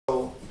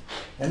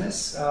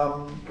Enes,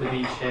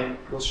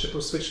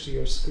 we'll switch to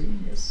your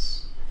screen,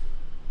 yes.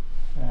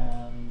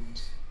 And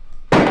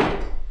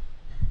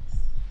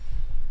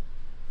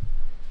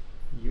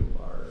you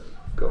are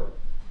go.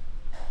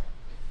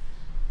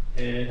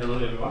 Hello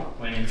everyone,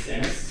 my name is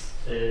Enes.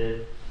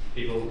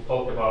 We will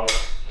talk about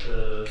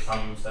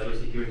some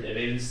cybersecurity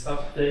awareness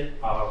stuff today.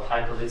 Our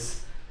title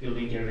is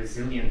Building a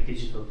Resilient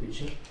Digital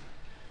Future.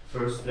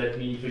 First, let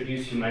me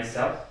introduce you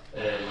myself.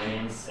 My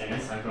name is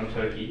Enes, I'm from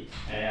Turkey.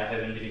 I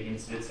have been living in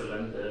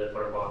Switzerland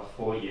for about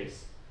 4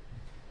 years.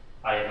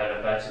 I have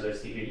a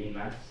bachelor's degree in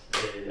math.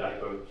 I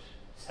worked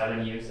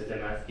 7 years as a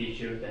math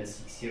teacher, then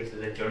 6 years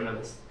as a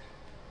journalist,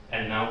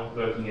 and now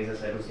working as a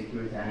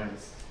cybersecurity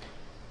analyst.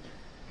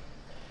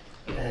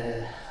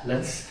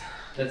 Let's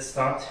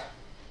start.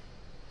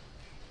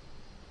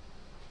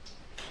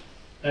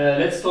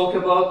 Let's talk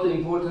about the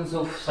importance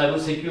of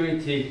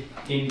cybersecurity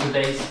in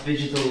today's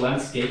digital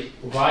landscape.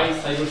 Why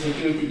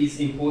cybersecurity is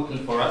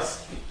important for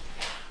us?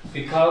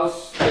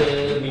 Because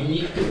we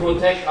need to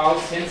protect our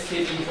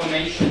sensitive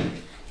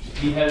information.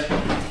 We have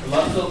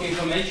lots of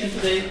information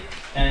today,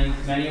 and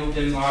many of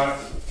them are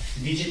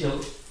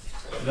digital.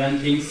 When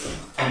things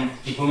and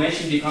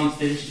information becomes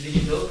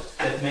digital,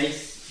 that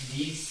makes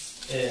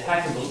these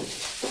hackable,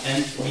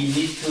 and we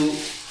need to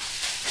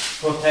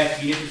protect,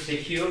 we need to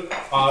secure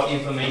our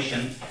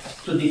information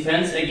to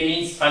defend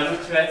against cyber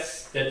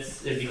threats that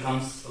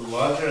becomes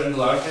larger and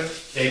larger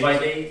day by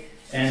day,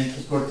 and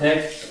to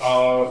protect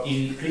our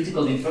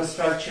critical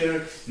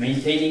infrastructure,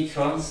 maintaining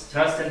trust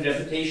and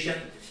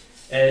reputation.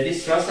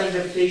 This trust and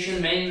reputation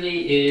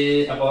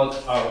mainly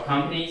about our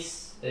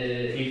companies,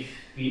 if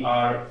we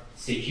are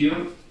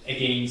secure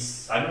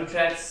against cyber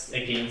threats,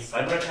 against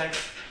cyber attacks.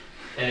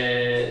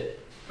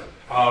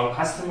 Our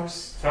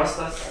customers trust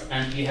us,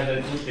 and we have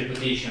a good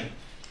reputation.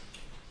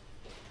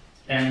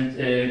 And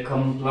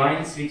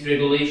compliance with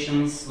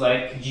regulations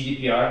like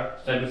GDPR,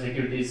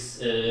 cybersecurity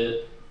is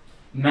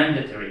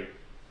mandatory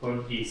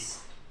for this.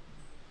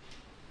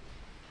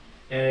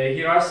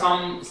 Here are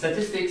some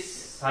statistics: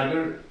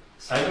 cyber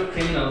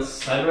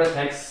criminals, cyber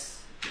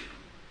attacks,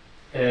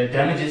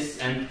 damages,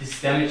 and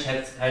this damage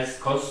has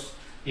cost.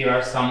 Here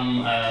are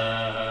some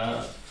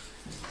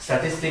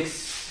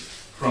statistics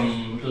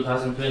from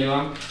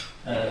 2021.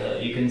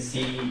 You can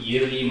see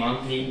yearly,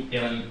 monthly,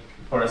 even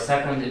for a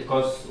second it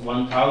costs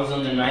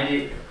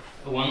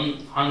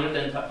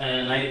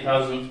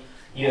 $190,000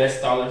 US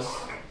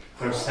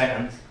per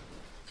second.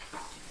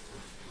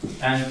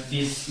 And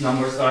these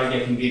numbers are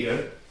getting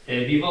bigger.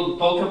 We will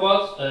talk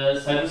about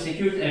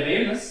cybersecurity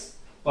awareness,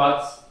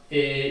 but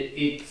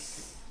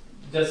it's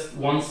just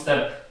one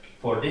step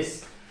for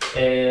this.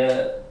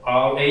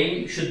 Our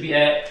aim should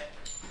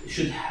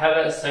have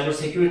a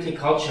cybersecurity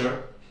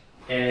culture.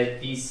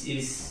 This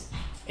is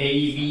A,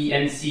 B,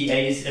 and C.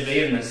 A is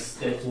awareness,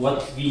 that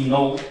what we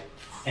know,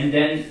 and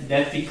then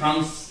that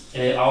becomes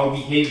our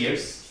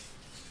behaviors,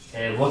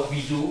 what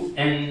we do,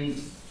 and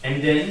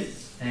then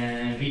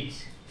with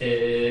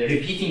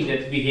repeating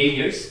that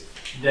behaviors,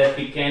 that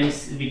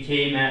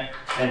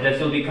that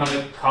will become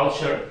a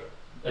culture.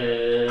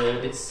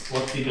 It's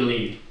what we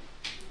believe.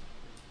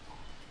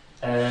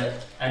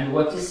 And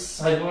what is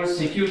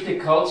cybersecurity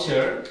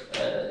culture?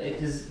 It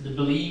is the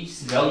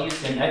beliefs,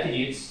 values, and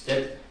attitudes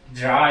that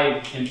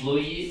drive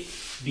employee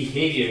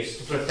behaviors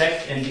to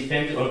protect and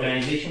defend the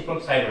organization from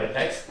cyber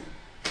attacks.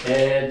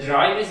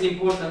 Drive is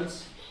important.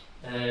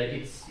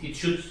 It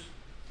should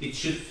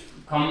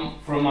come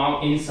from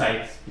our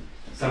inside.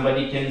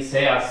 Somebody can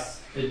say us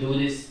do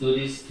this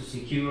to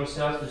secure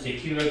ourselves, to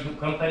secure a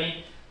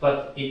company,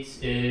 but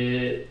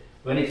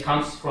when it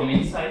comes from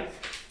inside,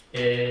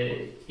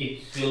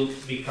 it will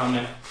become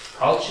a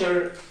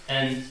culture,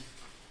 and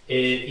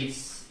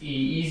it's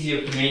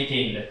easier to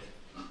maintain that.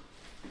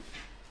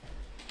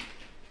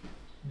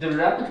 The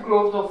rapid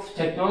growth of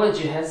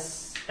technology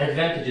has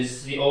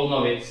advantages, we all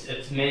know it.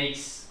 It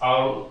makes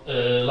our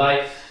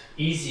life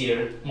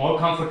easier, more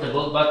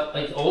comfortable, but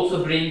it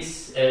also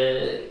brings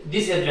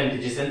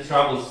disadvantages and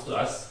troubles to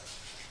us.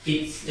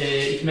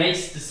 It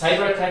makes the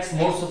cyber attacks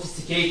more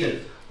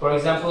sophisticated. For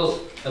example,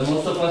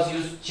 most of us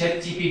use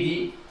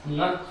ChatGPT.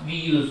 Not we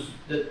use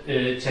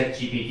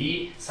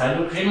ChatGPT.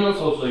 Cyber criminals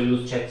also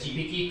use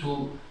ChatGPT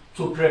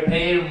to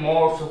prepare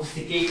more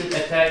sophisticated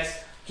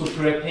attacks, to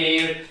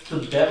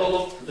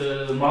develop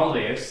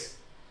malwares.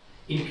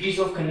 Increase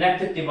of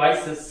connected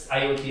devices,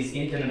 IoTs,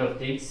 Internet of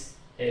Things.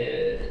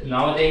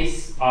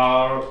 Nowadays,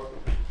 our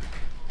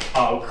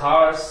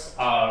cars,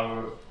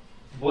 our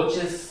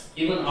watches,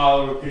 even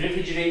our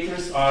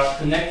refrigerators are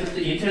connected to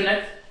the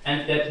Internet,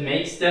 and that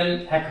makes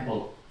them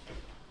hackable.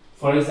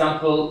 For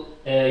example,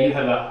 you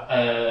have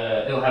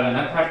an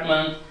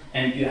apartment,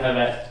 and you have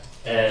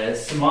a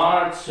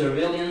smart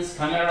surveillance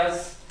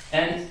cameras,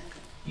 and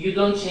you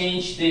don't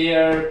change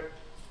their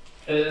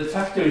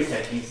factory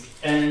settings,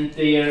 and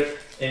their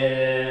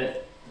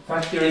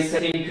factory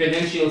setting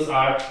credentials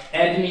are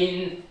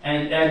admin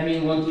and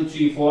admin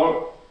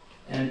 1234,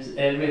 and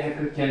every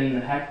hacker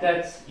can hack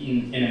that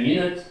in a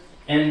minute.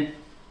 And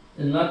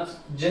not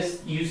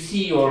just you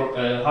see your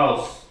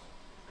house,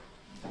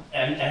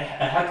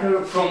 a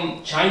hacker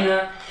from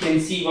China can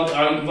see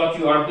what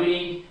you are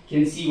doing,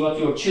 can see what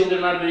your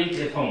children are doing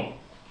at home.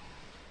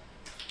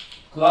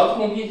 Cloud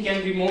computing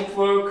and remote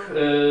work,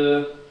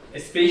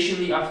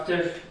 especially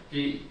after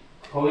the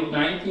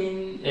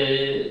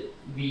COVID-19,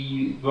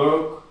 we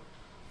work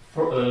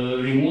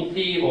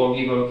remotely or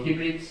we work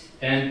hybrid,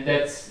 and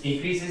that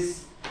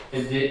increases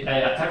the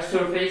attack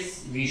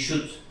surface. We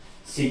should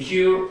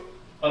secure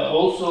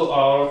also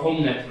our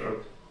home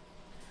network.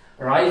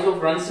 Rise of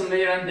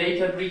ransomware and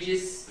data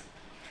breaches,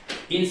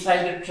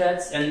 insider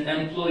threats, and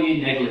employee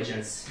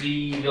negligence.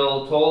 We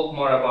will talk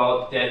more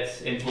about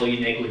that employee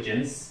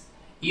negligence.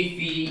 If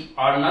we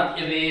are not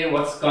aware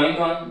what's going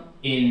on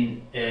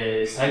in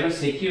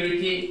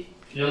cybersecurity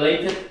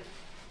related,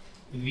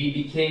 we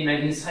became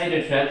an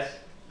insider threat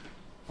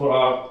for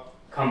our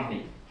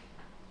company.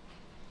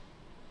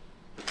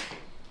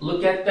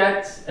 Look at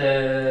that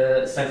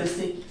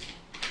statistic.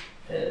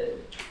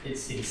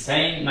 It's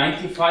insane.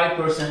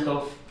 95%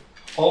 of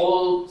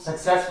all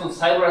successful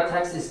cyber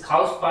attacks is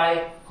caused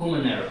by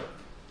human error.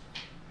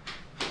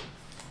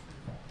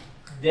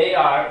 They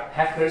are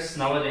hackers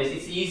nowadays.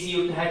 It's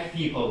easier to hack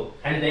people,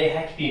 and they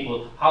hack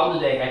people. How do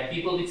they hack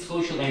people? With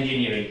social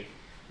engineering.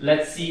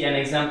 Let's see an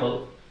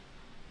example.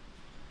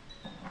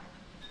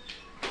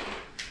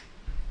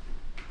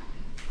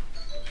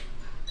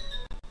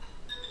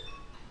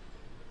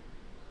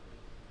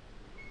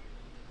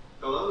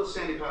 Hello,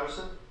 Sandy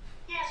Patterson.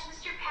 Yes,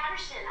 Mr.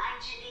 Patterson, I'm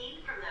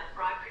Janine from the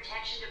Fraud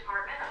Protection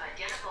Department of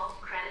Identical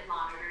Credit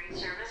Monitoring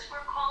Service.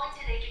 We're calling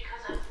today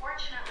because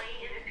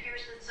unfortunately it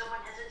appears that someone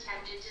has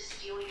attempted to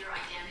steal your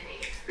identity.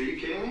 Are you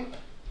kidding me?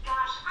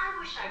 Gosh, I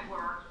wish I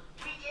were.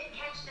 We did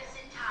catch this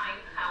in time,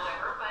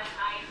 however, but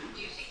I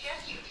do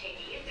suggest you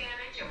taking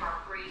advantage of our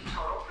free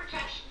total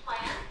protection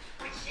plan,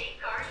 which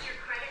safeguards your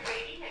credit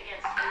rating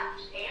against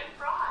theft and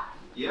fraud.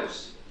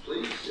 Yes,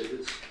 please.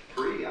 If it's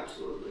free,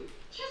 absolutely.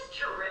 Just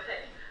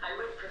terrific. I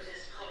went for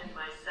this plan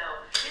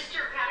myself.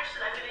 Mr.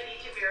 Patterson, I'm going to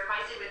need to verify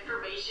some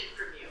information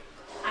from you.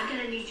 I'm going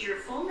to need your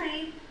full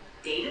name,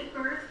 date of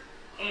birth,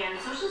 and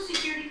social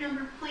security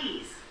number,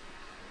 please.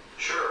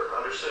 Sure,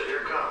 understood.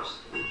 Here it comes.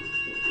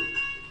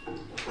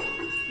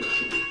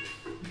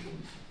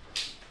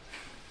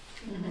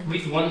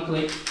 With one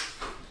click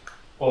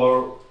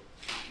or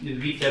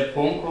with a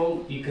phone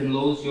call, you can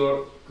lose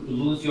your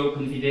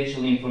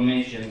confidential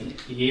information.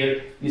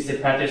 Here,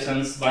 Mr.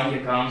 Patterson's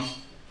bank account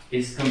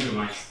is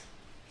compromised.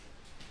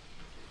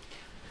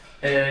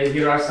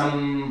 Here are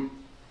some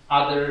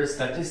other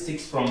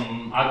statistics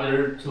from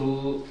other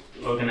two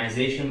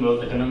organizations,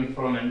 World Economic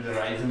Forum and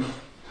Verizon.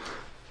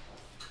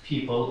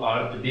 People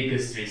are the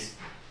biggest risk,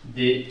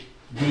 the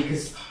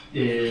biggest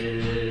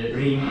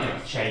ring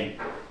at chain.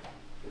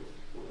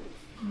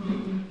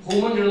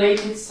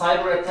 Human-related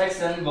cyber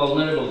attacks and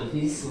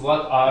vulnerabilities,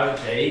 what are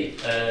they?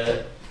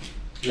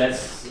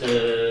 Let's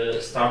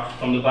start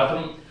from the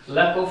bottom.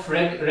 Lack of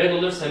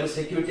regular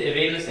cybersecurity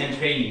awareness and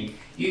training.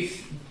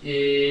 If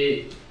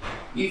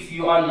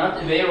you are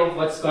not aware of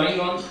what's going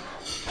on,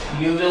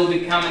 you will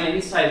become an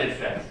insider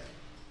threat,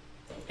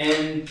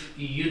 and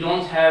you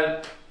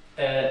have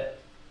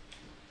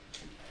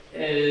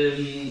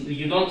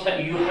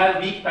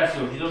weak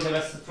password. You don't have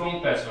a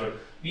strong password.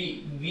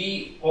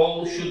 We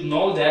all should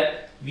know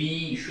that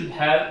we should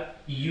have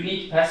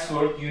unique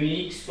password,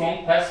 unique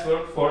strong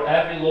password for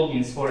every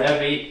logins, for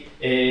every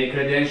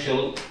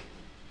credential.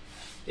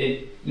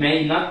 It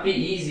may not be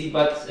easy,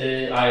 but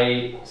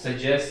I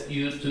suggest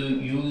you to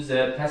use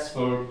a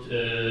password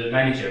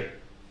manager.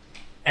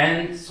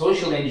 And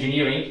social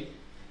engineering.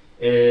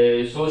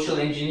 Social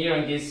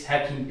engineering is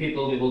hacking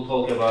people. We will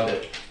talk about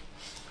it.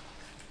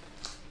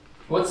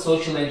 What's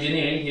social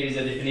engineering? Here is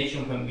a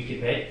definition from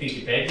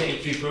Wikipedia.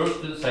 It refers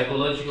to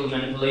psychological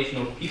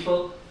manipulation of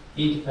people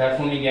into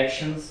performing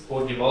actions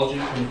or divulging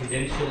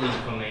confidential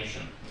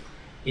information.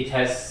 It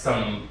has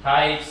some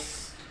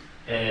types,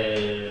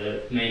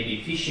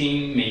 maybe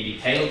phishing, maybe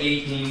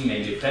tailgating,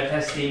 maybe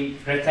pretexting,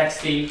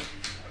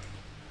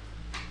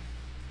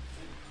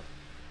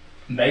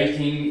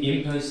 baiting,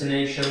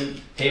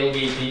 impersonation,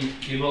 tailgating.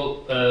 We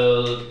will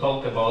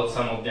talk about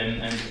some of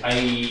them, and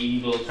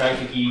I will try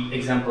to give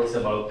examples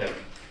about them.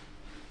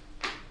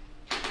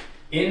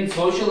 In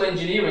social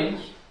engineering,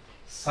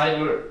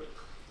 cyber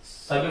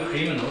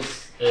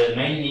criminals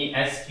mainly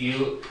ask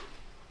you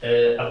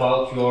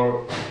about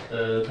your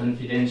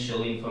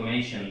confidential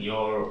information,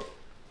 your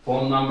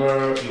phone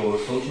number, your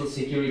social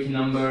security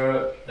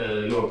number,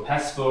 your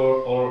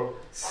password, or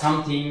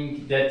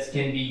something that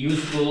can be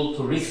useful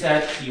to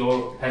reset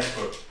your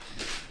password.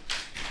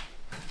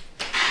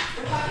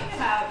 We're talking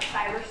about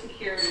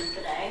cybersecurity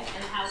today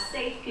and how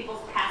safe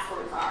people's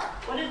passwords are.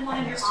 What is one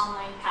of your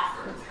online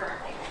passwords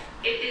currently?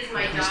 It is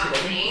my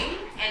dog's name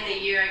and the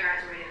year I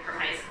graduated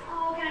from high school.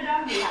 Oh, what kind of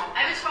dog do you have?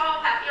 I have a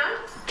Chihuahua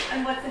Papillon.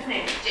 And what's his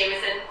name?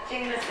 Jameson.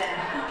 Jameson.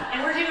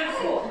 And where'd you go to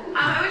school?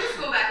 I went to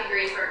school back in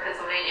Greensburg,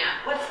 Pennsylvania.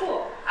 What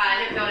school?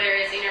 Hickfield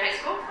Area Senior High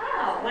School.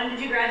 Oh, when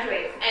did you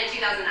graduate? In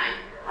 2009.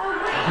 Oh,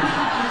 great.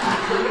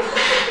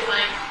 It's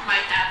like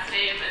my cat's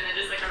name and then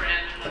just like a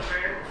random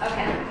number.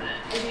 Okay.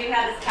 And did you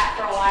have this cat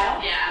for a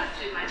while? Yeah.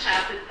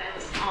 child consent.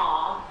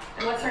 Aw.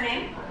 And what's her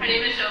name? Her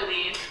name is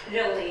Jolie.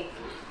 Jolie.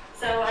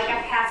 So like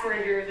a password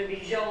of yours would be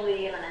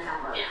Jolie and then a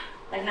number. Yeah.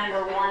 Like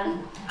number 1.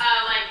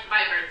 Like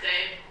my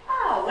birthday.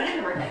 Oh, when is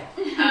your birthday?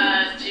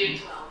 June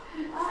 12th.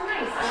 Oh,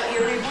 nice. And what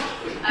year were you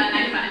born?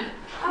 95.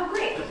 Oh,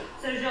 great.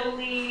 So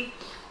Jolie,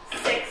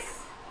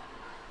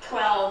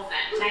 6/12/95.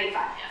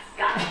 Yes.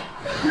 Got it.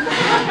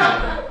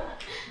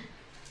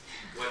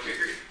 1, 2,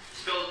 3.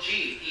 Spelled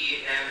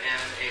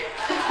G-E-M-M-A.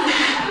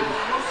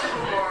 Most of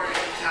them are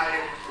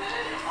Italian.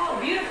 Oh,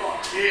 beautiful.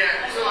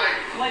 Yeah, so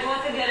like,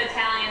 What's a good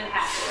Italian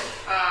password?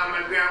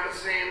 my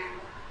grandma's name,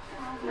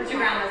 What's your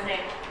grandma's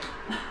name?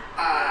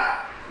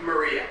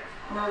 Maria.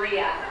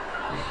 Maria.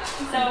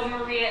 So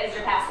Maria is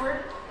your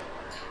password?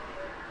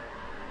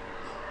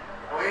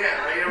 Oh yeah,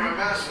 now you know my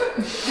password.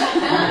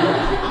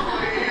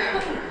 Oh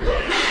yeah.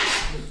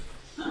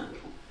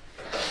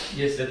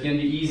 Yes, that can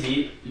be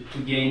easy to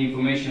gain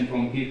information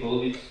from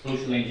people with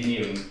social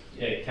engineering.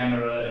 A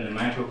camera and a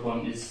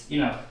microphone is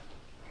enough.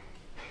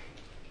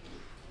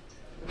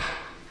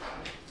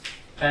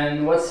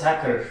 And what's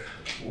hacker?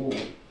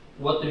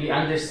 What do we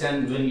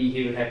understand when we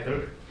hear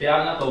hacker? They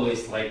are not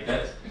always like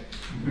that.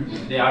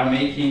 They are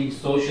making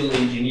social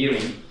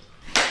engineering,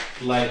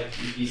 like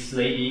this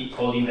lady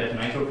holding that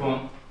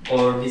microphone,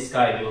 or this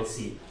guy we will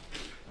see.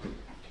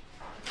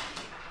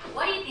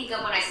 What do you think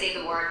of when I say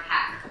the word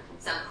hacker?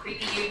 Some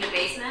creepy dude in the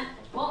basement?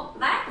 Well,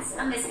 that's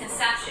a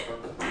misconception.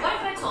 What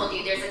if I told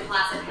you there's a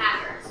class of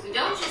hackers who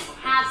don't just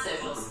have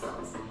social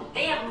skills?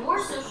 They have more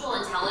social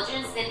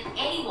intelligence than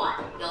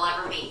anyone you'll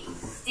ever meet.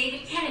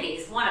 David Kennedy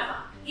is one of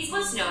them. He's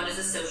what's known as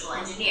a social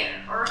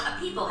engineer, or a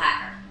people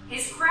hacker.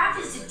 His craft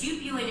is to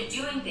dupe you into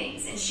doing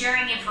things and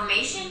sharing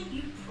information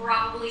you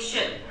probably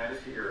shouldn't. Can I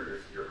just get your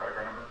credit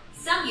card number?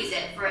 Some use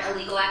it for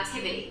illegal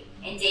activity.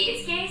 In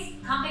David's case,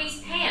 companies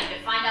pay him to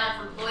find out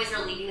if employees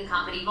are leaving the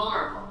company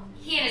vulnerable.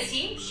 He and his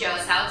team show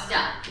us how it's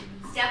done.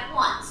 Step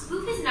 1,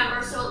 spoof his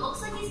number so it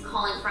looks like he's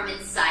calling from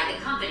inside the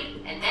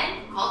company, and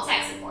then call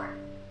tech support.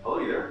 Hello,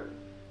 you there?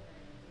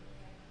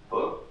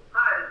 Hello?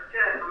 Hi, it's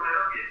Ken. How may I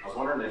help you? I was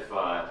wondering if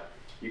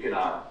you can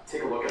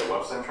take a look at a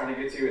website I'm trying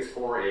to get to. It's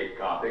for a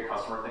big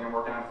customer thing I'm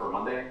working on for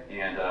Monday,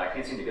 and I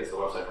can't seem to get to the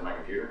website from my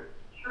computer.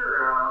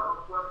 Sure,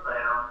 what's the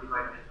website? I'll see if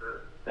I can get to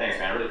it. Thanks,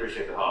 man. I really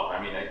appreciate the help. I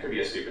mean, it could be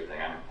a stupid thing.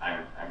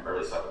 I'm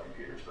really stuck with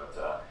computers, but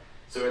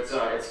so it's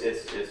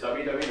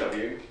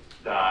www.survey.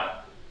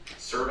 That's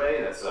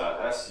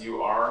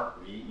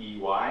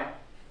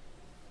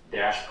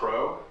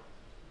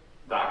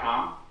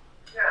survey-pro.com.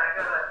 Yeah, I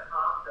got a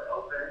prompt to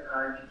open.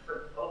 Just put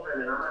open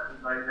and I'm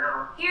at right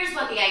now. Here's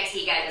what the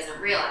IT guy doesn't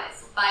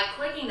realize. By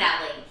clicking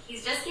that link,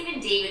 he's just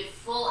given David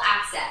full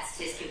access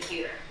to his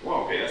computer.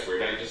 Whoa, okay, that's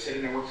weird. I just hit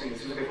it and it works. It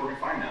seems like it's working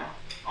fine now.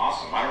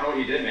 Awesome. I don't know what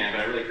you did, man,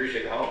 but I really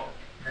appreciate the help.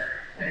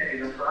 Hey,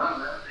 no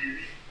problem. That's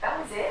easy. That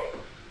was it?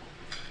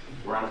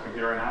 We're on the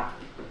computer right now.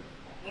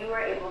 You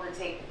were able to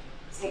take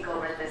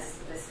over this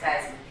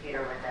guy's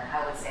computer within,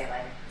 I would say,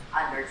 like,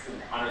 under 2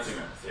 minutes. Under 2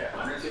 minutes, yeah.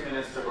 Under 2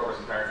 minutes took over his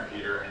entire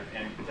computer,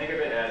 and think of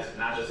it as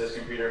not just his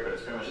computer, but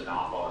it's pretty much a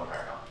downfall of the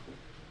entire company.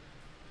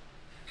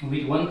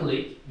 With one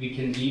click, we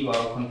can give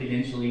our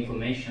confidential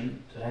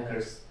information to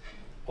hackers,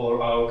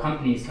 or our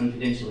company's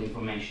confidential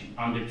information,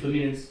 under 2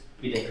 minutes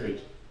with a click.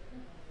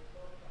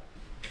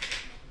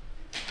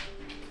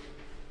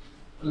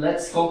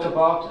 Let's talk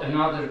about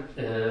another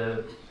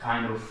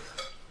kind of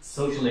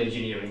social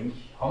engineering.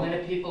 How many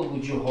people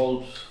would you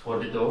hold for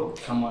the door?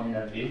 Someone in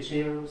a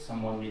wheelchair,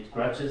 someone with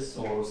crutches,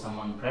 or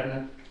someone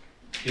pregnant?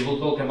 We will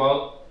talk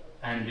about,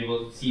 and we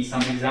will see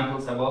some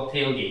examples about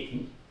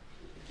tailgating.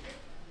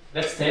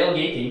 That's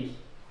tailgating.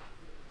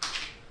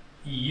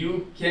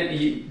 You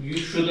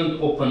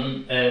shouldn't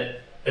open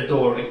a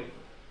door,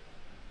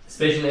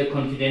 especially a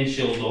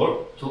confidential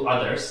door, to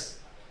others,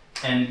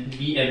 and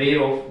be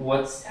aware of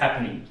what's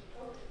happening.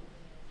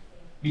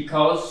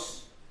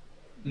 Because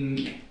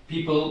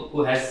people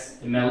who has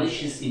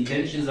malicious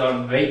intentions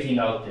are waiting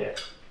out there.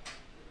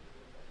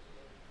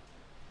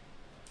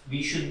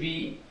 We should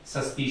be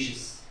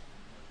suspicious.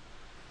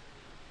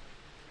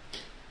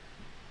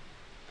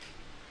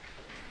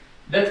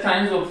 That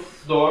kind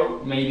of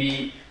door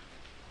maybe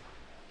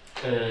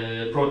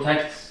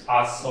protect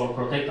us or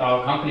protect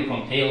our company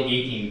from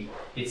tailgating.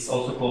 It's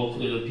also called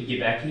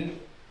piggybacking.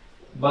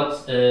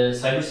 But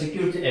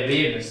cybersecurity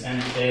awareness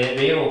and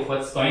aware of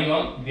what's going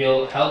on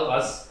will help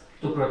us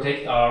to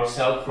protect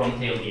ourselves from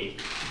tailgating.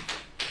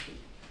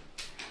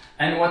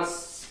 And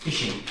what's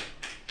phishing?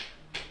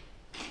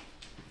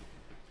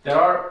 There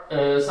are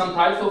some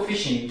types of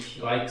phishing,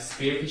 like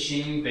spear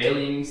phishing,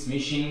 veiling,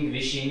 smishing,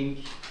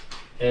 vishing.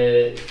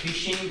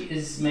 Phishing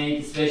is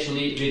made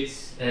especially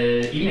with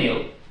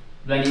email.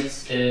 When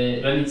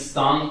it's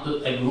done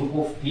to a group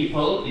of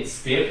people, it's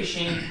spear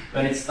phishing.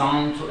 When it's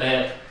done to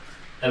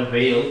a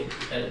whale,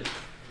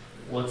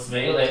 what's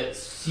whale? A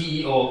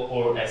CEO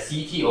or a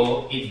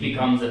CTO, it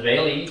becomes a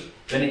veiling.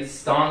 When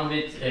it's done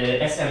with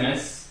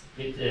SMS,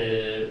 with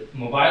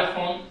mobile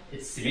phone,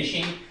 it's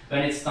smishing.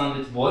 When it's done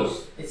with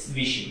voice, it's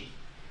vishing.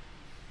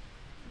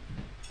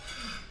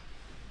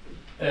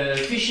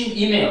 phishing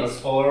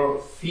emails or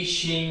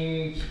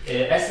phishing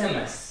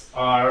SMS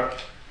are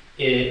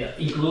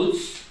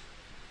includes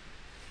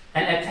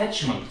an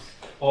attachment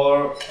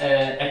or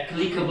a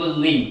clickable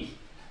link,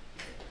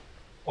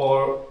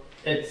 or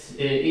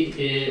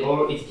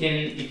it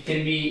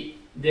can be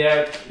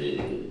there.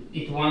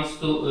 It wants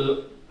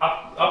to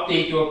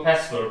update your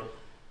password.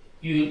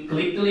 You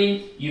click the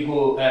link, you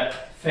go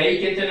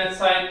fake internet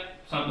site,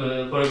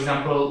 for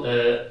example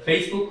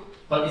Facebook,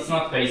 but it's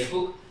not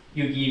Facebook.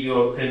 You give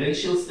your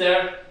credentials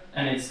there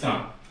and it's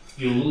gone.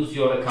 You lose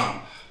your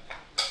account.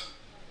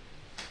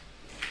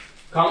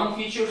 Common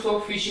features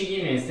of phishing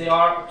emails, they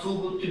are too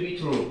good to be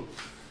true.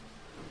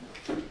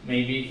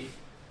 Maybe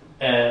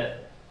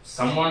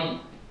someone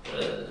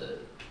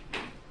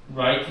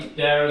write it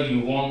there,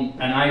 you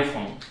want an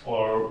iPhone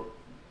or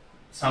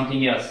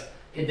something else.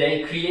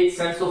 They create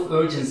sense of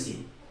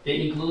urgency.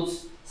 They include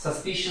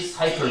suspicious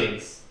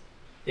hyperlinks.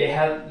 They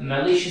have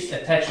malicious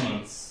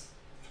attachments.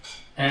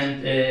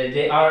 And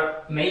they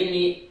are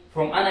mainly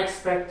from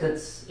unexpected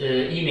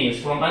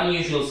emails, from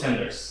unusual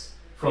senders.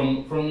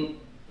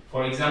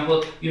 For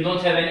example, you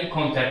don't have any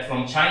contact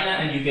from China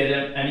and you get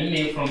an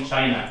email from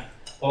China.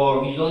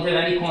 Or you don't have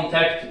any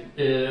contact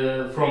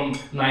from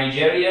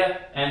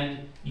Nigeria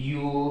and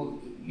you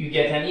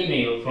get an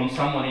email from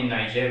someone in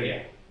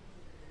Nigeria.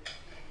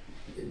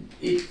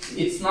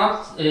 It's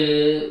not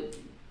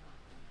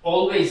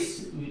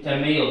always with a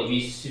mail.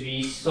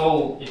 We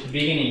saw at the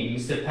beginning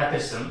Mr.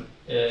 Patterson,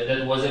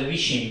 that was a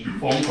phishing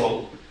phone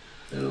call.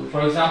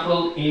 For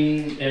example,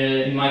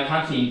 in my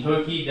country, in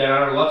Turkey, there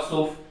are lots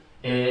of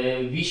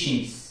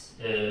phishings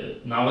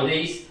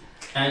nowadays,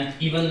 and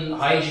even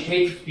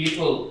high-educated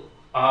people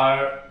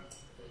are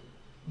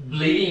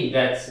believing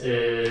that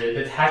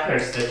that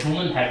hackers, that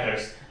human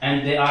hackers,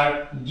 and they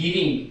are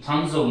giving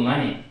tons of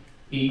money.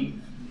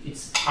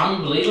 It's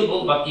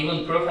unbelievable, but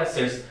even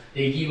professors,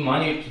 they give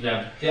money to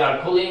them. They are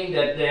calling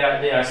that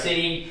they are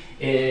saying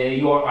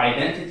your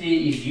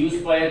identity is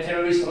used by a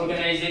terrorist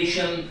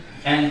organization,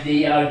 and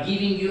they are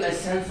giving you a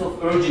sense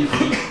of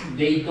urgency.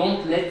 They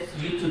don't let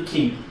you to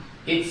think.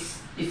 It's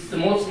the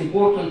most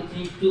important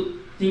thing to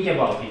think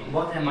about it.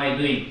 What am I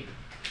doing?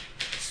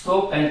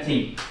 Stop and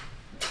think.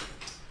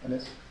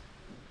 Enes,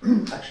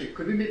 actually,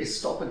 could we maybe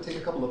stop and take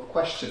a couple of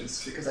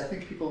questions? Because I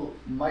think people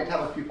might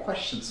have a few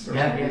questions for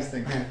some of these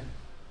things. Yeah.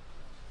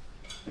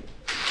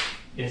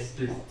 Yes,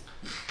 please.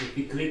 If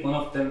we click one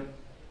of them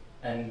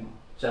and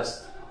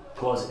just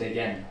close it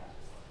again,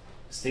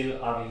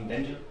 still are we in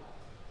danger?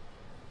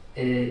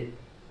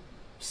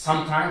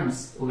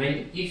 Sometimes,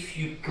 if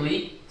you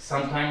click,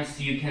 sometimes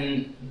you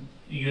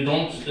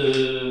don't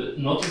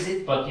notice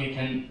it, but you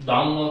can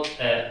download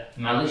a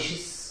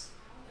malicious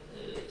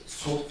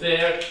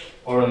software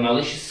or a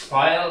malicious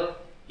file,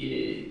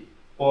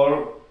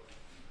 or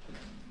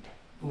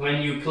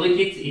when you click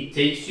it, it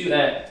takes you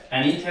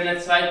an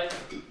internet site.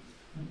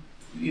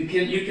 You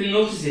can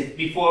notice it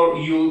before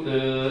you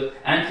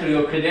enter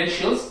your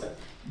credentials.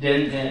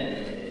 Then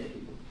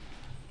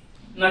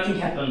nothing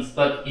happens.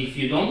 But if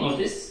you don't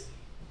notice,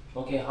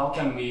 okay, how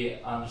can we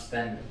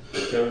understand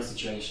the current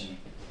situation?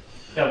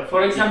 Yeah,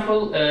 for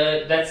example,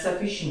 that's a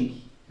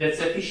phishing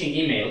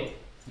email.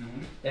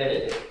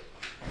 Mm-hmm.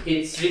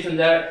 It's written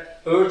there,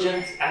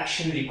 urgent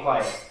action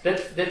required.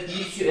 That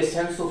gives you a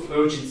sense of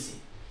urgency.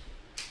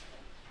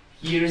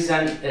 Here's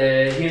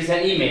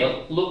an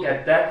email. Look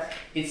at that.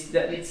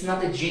 It's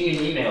not a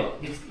genuine email.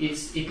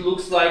 It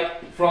looks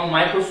like from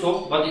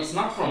Microsoft, but it's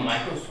not from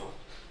Microsoft.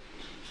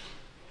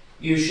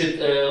 You should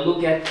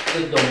look at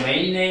the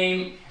domain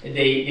name.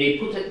 They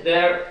put it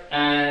there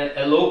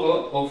a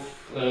logo of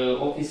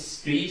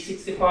Office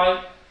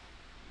 365.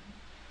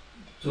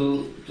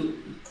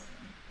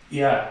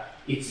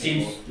 It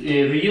seems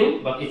real,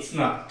 but it's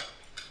not.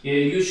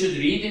 You should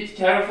read it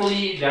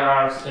carefully. There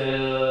are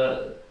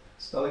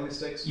spelling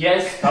mistakes.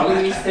 Yes,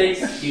 spelling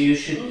mistakes. You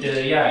should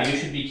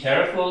be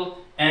careful,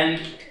 and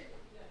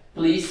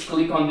please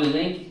click on the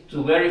link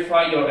to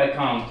verify your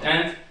account.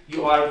 And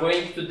you are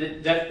going to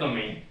that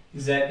domain,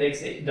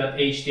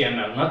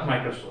 zax.html, not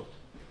Microsoft.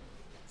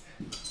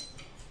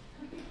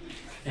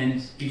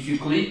 And if you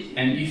click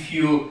and if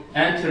you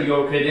enter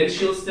your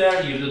credentials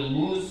there, you will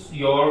lose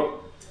your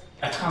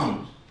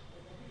account.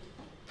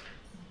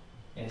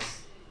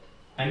 Yes.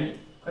 Any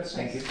questions?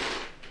 Thank you.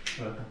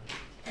 Welcome.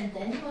 And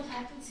then what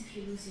happens if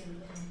you lose your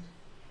account?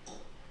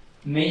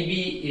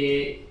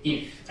 Maybe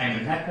if I'm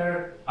a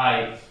hacker,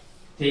 I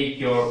take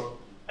your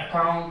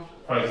account,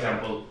 for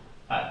example,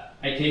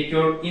 I take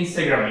your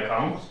Instagram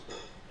account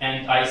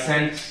and I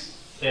send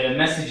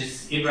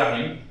messages,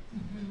 Ibrahim.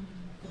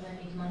 Because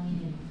I need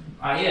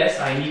money. Yes,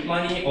 I need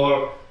money,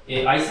 or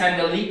I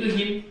send a link to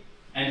him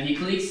and he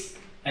clicks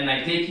and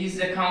I take his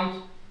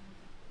account,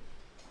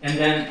 and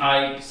then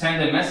I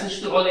send a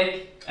message to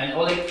Oleg and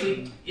Oleg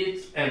clicks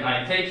it and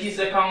I take his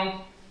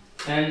account,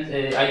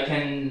 and I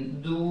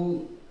can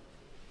do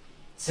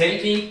same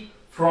thing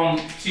from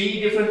 3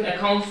 different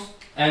accounts,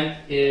 and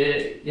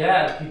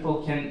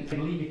people can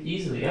believe it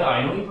easily. Yeah,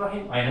 I know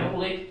Ibrahim, I know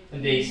Oleg,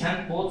 and they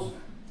send both.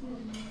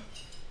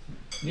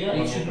 Yeah,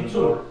 it should be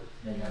true.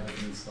 then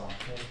everything is gone.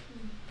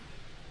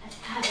 I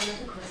have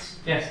another question.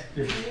 Yes.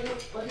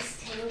 What is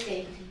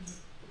tailgating?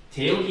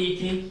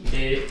 Tailgating,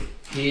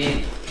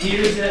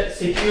 here is a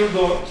secure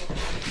door.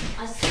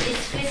 It's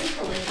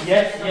physical.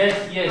 Yes.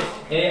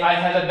 I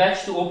have a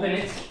badge to open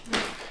it.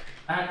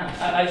 And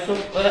I saw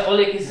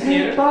Oleg is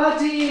here. Hey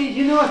buddy,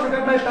 you know I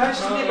forgot my badge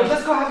today, but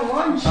let's go have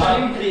lunch.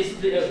 Please,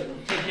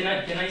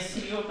 can I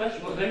see your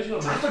badge? Where is your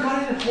badge? I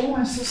forgot it at home.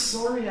 I'm so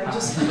sorry. I'm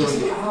just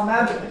oh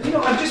man, you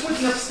know I'm just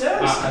waiting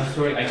upstairs. I'm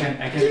sorry. I can't.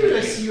 Dude,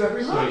 I see you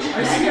every lunch.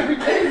 I see you every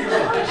day.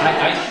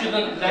 I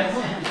shouldn't let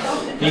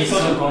be so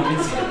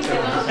convincing.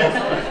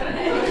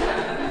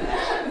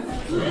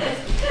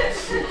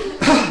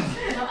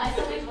 No, I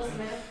thought it was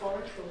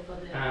metaphorical, but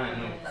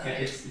No,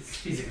 it's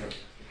physical.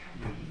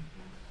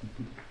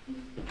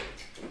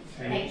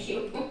 Thank you.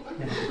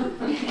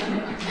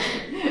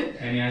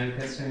 Any other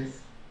questions?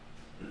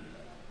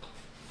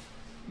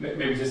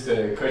 Maybe just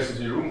a question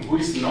to the room. Who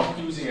is not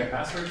using a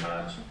password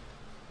manager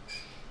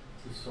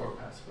to store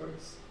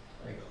passwords?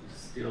 Like who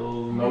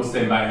still knows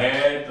them by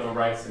head or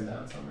writes them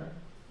down somewhere?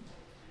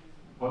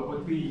 What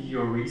would be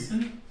your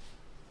reason?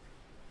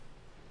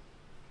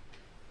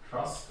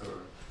 Trust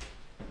or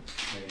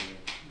maybe?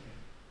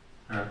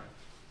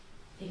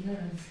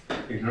 Ignorance.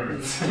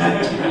 Ignorance.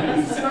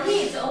 For me,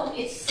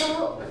 it's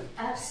so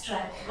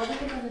abstract. What are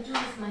they going to do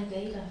with my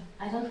data?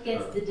 I don't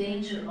get the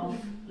danger of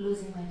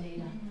losing my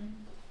data.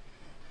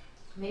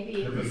 Maybe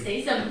you could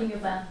say something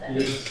about that.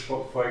 Yes,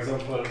 for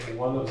example,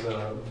 one of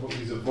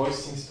the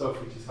voicing stuff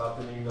which is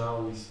happening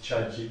now is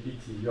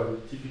ChatGPT. You have a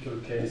typical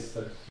case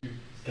that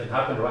can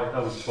happen right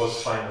now with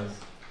Post Finance.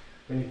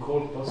 When you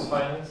call Post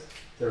Finance,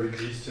 they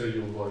register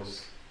your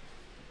voice.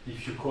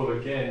 If you call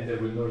again, they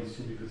will know it's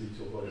you because it's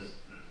your voice.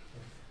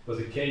 There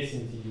was a case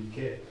in the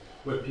UK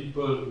where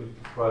people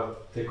will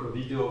take a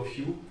video of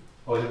you,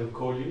 or they will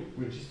call you,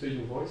 register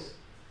your voice,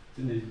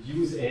 then they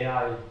use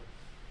AI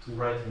to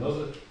write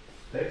another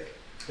text,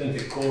 then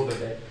they call the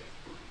bank.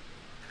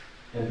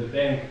 And the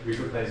bank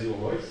recognizes your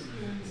voice.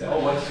 They say, oh,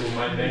 what's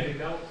my bank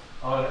account?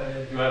 Oh,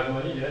 do you have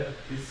money? Yeah,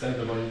 please send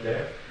the money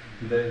there.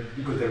 And then,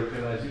 because they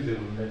recognize you, they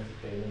will make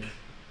the payment.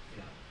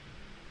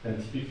 And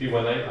typically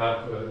when I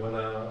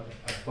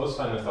at Post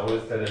Finance, I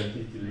always tell them,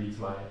 please delete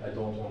I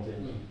don't want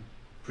any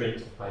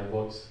print of my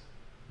voice,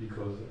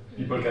 because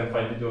people can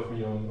find video of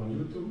me on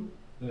YouTube,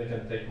 then they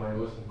can take my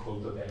voice and call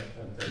the bank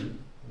and tell you.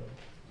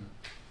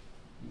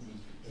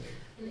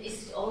 And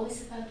is it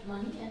always about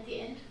money at the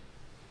end?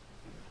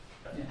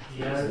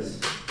 Yes.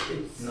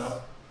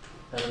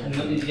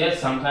 Yes,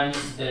 sometimes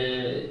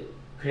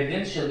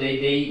credential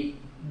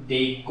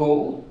they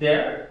go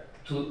there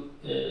to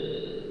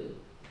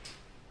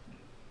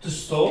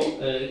store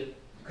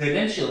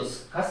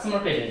credentials, customer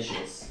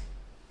credentials,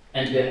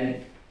 and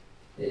then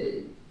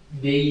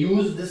they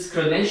use these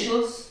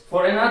credentials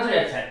for another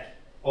attack,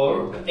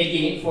 or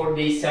again for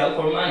they sell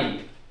for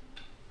money.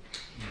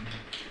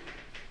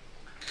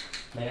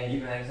 May I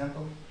give an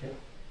example?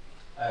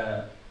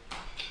 Yeah.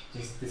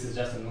 This is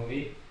just a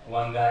movie.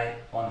 One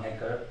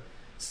hacker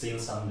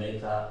steals some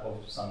data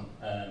of some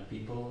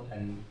people,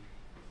 and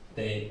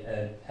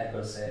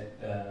hackers said,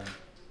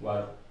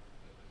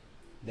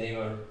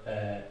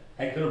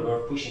 hackers were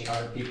pushing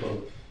other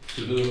people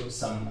to do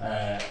some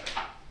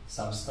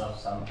stuff,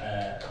 some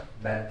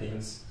bad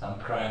things, some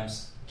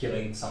crimes,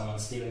 killing someone,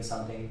 stealing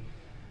something,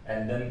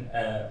 and then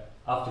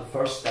after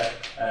first step,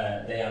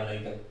 they are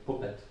like a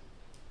puppet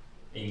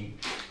in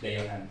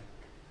their hand.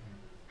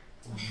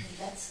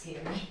 That's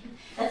scary.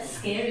 That's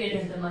scarier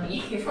than the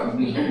money for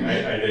me.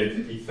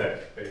 Identity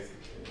theft,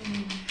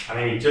 basically. I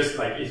mean, just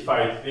like if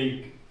I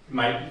think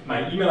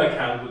my email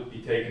account would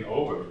be taken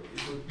over,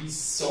 it would be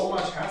so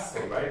much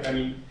hassle, right? I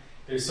mean,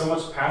 there's so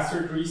much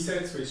password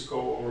resets which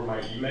go over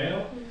my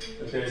email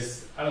that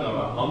there's, I don't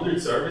know,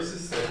 100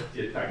 services that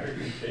the attacker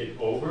can take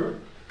over.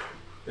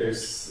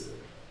 There's,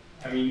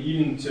 I mean,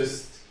 even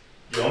just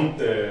beyond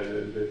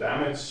the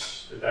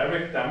damage, the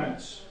direct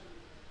damage,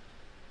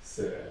 it's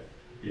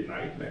be a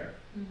nightmare.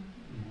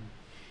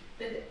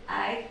 But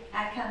I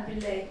can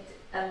relate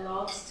a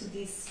lot to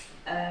this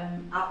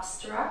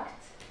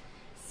abstract.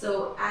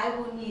 So I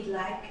would need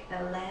like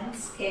a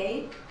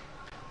landscape,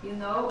 you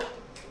know,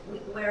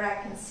 where I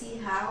can see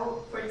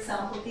how, for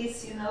example,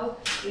 this, you know,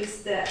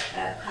 is the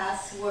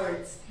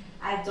passwords.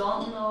 I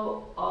don't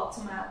know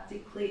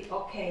automatically,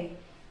 okay,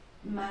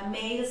 my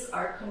mails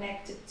are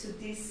connected to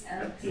this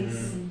and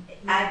this.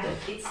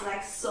 It's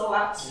like so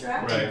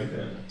abstract. Right.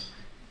 Yeah.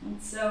 And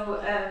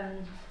so,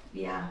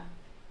 yeah.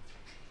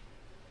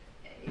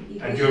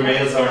 And your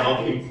mails are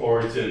not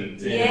important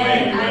in a way,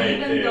 I right?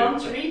 even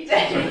don't read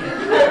them.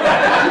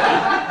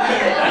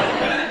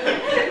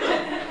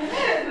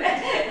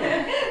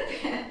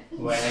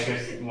 Why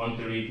hackers want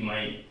to read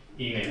my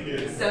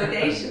email? So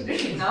they should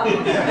read now.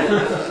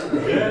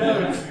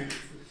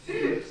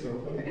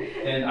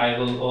 And I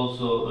will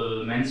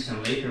also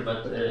mention later,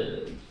 but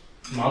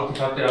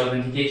multi-factor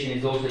authentication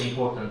is also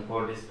important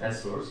for these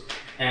passwords.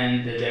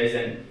 And there is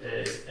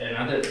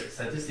another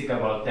statistic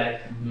about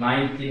that: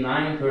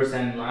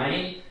 99%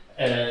 line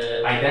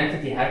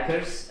identity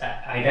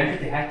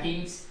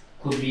hackings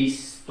could be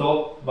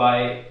stopped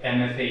by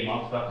MFA,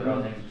 multi-factor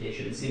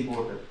authentication. It's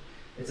important.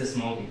 It's a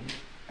small thing.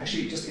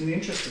 Actually, just in the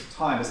interest of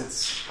time, as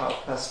it's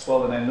past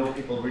 12 and I know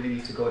people really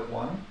need to go at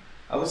 1,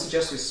 I would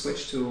suggest we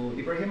switch to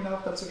Ibrahim now,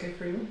 if that's okay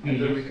for you.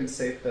 And then we can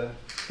save the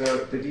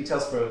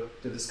details for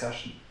the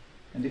discussion.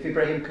 And if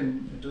Ibrahim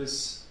can do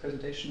his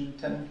presentation in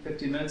 10,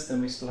 15 minutes,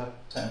 then we still have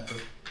time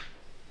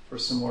for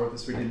some more of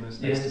this really nice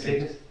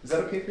debate. Is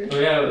that okay for you? Oh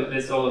yeah,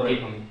 that's all okay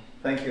for me.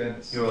 Thank you,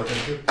 Enes. You're welcome.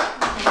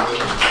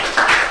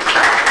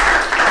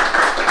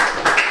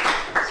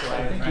 So I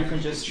think you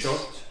can just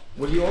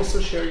Will you also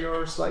share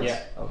your slides?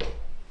 Yeah. Okay.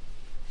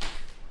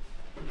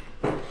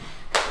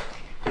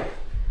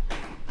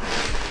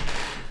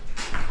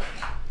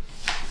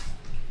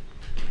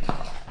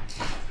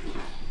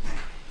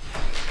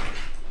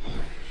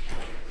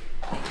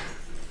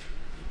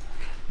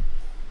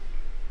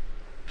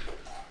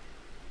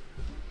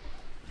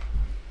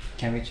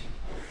 Can we?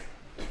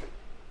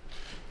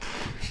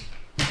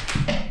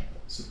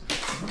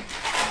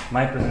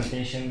 My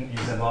presentation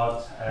is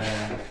about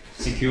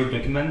secure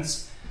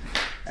documents,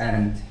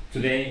 and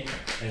today,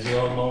 as you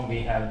all know,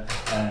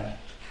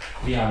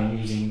 we are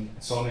using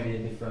so many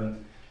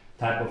different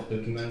type of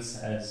documents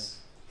as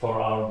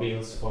for our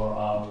bills, for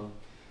our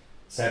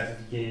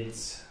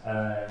certificates,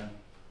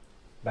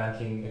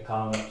 banking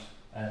account,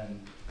 and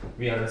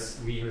we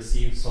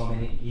receive so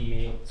many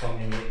email, so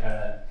many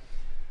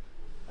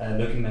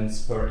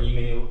documents per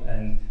email,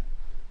 and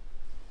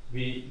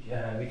we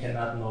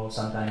cannot know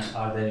sometimes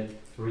are they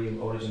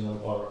real, original,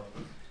 or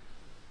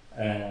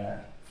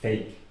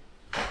fake.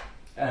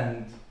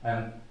 And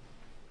I'm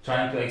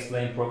trying to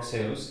explain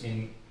Proxeus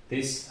in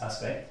this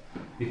aspect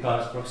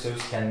because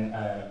Proxeus can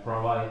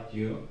provide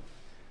you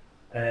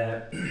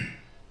a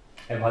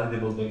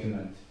validable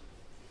document,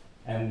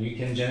 and you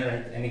can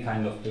generate any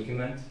kind of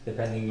document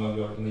depending on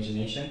your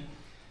imagination.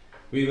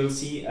 We will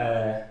see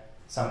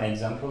some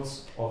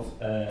examples of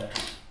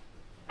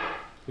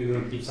we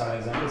will give some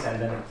examples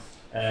and then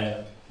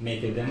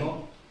make a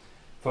demo.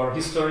 For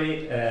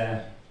history,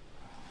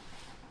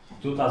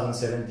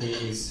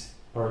 2017 is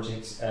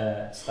project's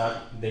start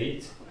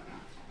date.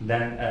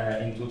 Then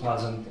in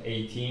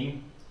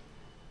 2018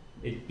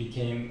 it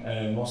became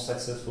most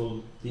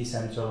successful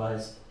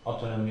decentralized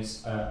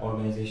autonomous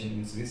organization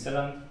in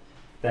Switzerland.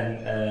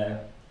 Then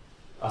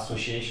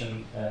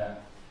association,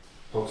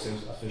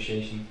 Proxeus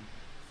association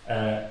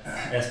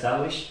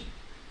established,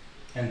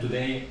 and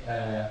today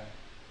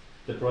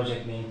the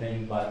project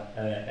maintained by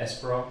Enes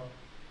Bora.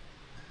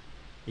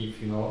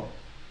 If you know,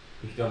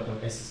 if you don't know,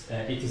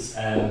 it is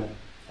an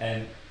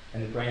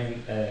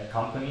Ukrainian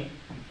company,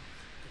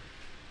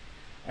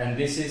 and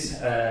this is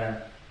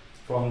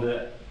from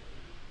the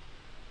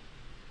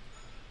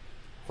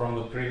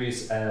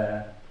previous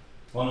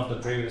one of the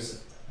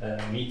previous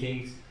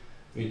meetings,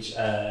 which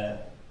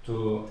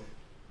to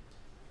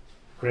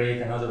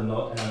create another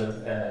node,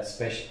 another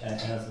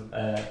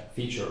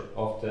feature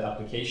of the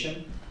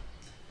application.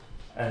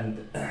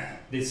 And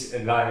this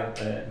guy,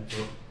 the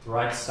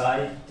right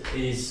side,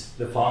 is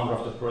the founder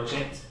of the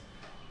project.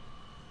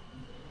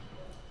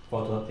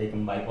 Photo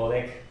taken by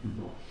Oleg.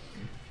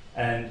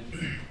 And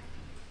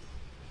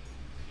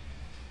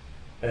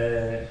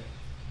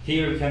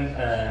here you can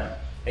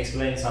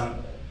explain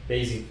some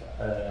basic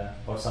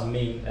or some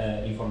main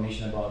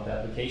information about the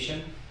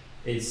application.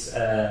 It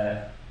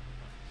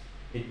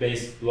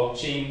based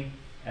blockchain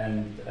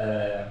and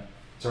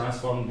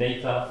transform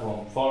data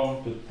from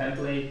form to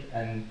template,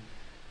 and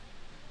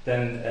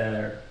then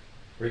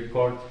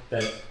record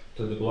that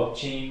to the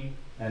blockchain,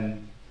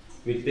 and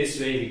with this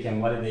way we can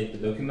validate the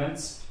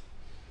documents.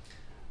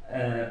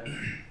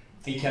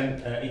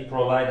 It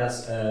provides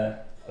us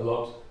a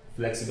lot of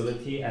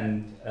flexibility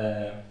and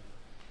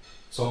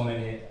so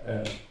many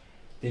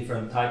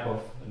different type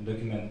of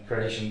document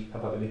creation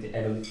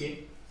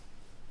ability,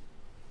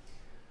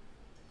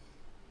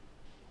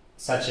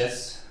 such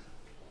as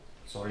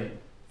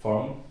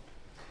form.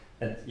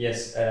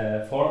 Yes,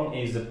 form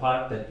is the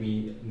part that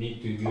we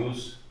need to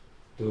use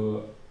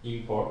to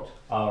import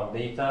our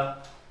data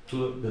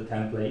to the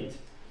template.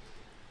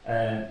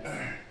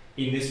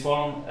 In this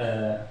form,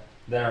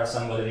 there are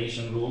some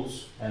validation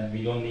rules, and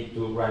we don't need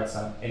to write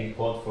any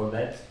code for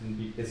that.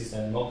 This is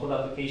a no-code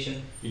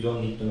application. You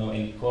don't need to know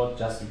any code.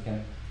 Just you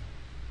can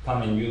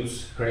come and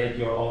create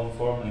your own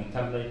form and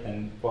template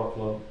and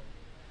workflow,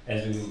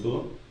 as we will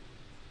do.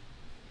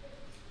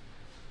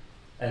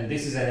 And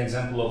this is an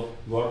example of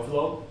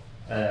workflow,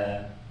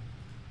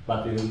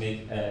 but we will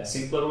make a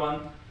simpler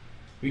one.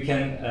 We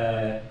can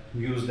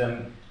use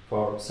them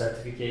for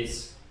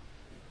certificates,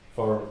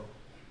 for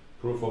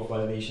proof of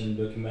validation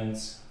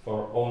documents,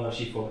 for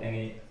ownership of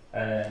any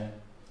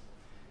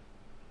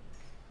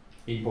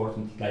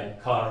important,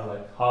 like car,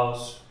 like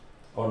house,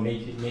 or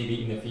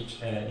maybe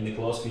in a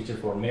closed feature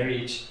for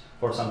marriage,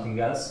 for something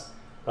else.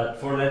 But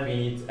for that we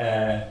need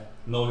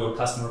know your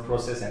customer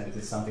process, and it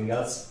is something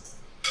else.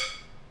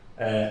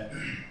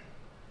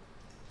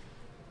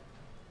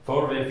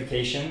 For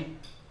verification,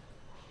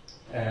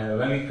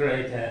 when we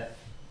create a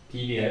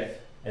PDF,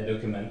 a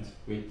document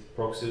with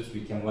Proxeus,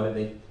 we can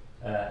validate,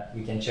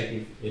 we can check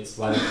if it's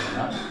valid or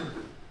not.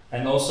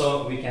 And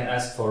also we can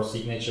ask for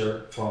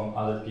signature from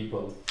other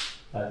people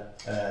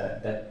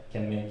that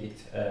can make it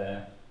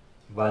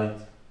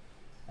valid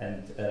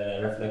and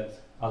reflect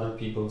other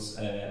people's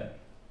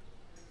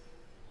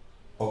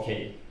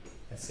okay,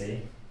 let's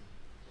say.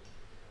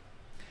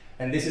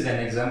 And this is an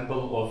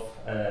example of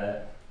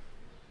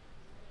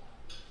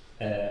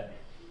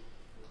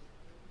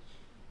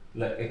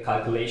like a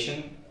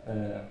calculation.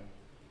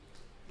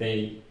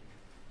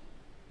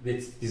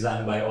 It's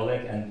designed by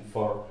Oleg, and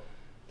for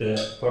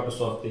the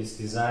purpose of this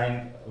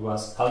design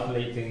was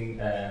calculating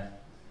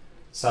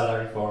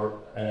salary for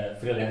a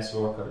freelance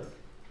worker.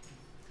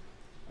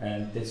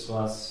 And this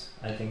was,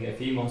 I think, a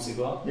few months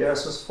ago. Yeah,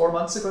 this was 4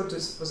 months ago.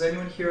 Was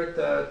anyone here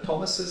at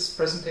Thomas's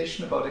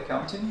presentation about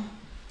accounting?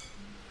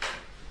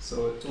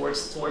 So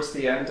towards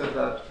the end of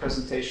that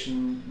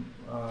presentation,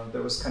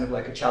 there was kind of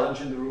like a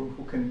challenge in the room: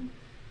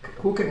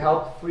 who can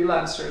help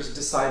freelancers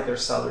decide their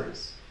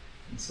salaries?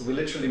 And so we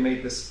literally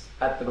made this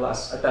at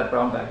that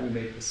Brownbag. We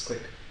made this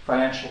quick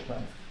financial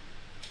plan.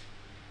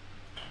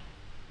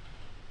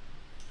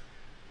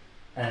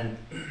 And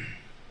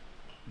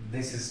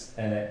this is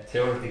a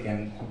theoretic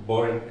and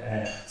boring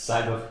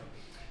side of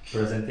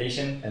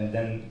presentation, and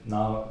then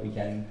now we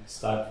can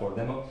start for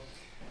demo.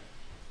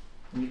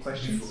 Any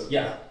questions?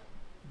 Yeah.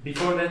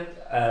 Before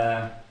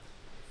that,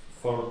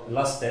 for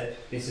last step,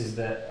 this is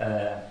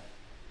the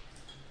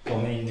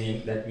domain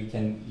name that we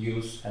can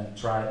use and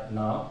try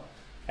now.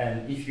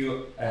 And if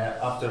you,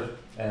 after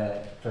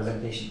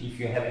presentation, if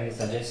you have any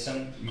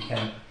suggestion, you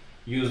can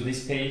use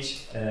this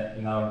page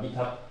in our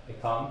GitHub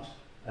account,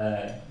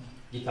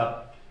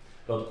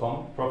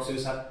 github.com,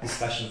 Proxeus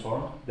discussion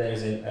forum. There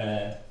is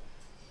a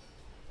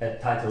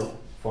title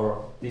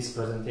for this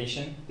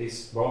presentation,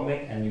 this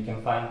Brownbag, and you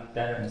can find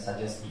there and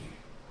suggest if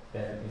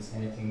there is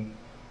anything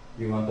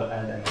you want to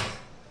add and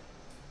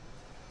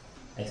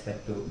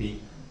expect to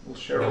be. We'll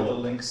share all the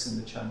links in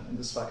the channel, in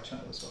the Slack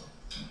channel as well.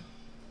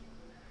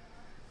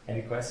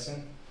 Any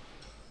question?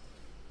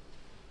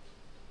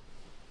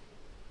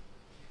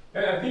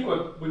 I think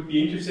what would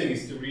be interesting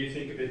is to really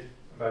think a bit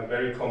about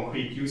very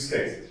concrete use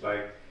cases,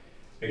 like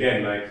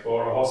again, like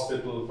for a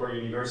hospital, for a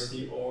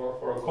university, or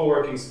for a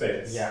co-working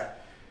space. Yeah.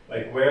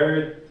 Like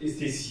where is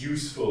this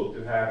useful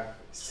to have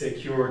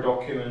secure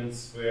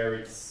documents where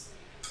it's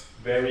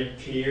very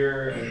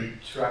clear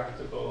and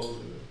tractable,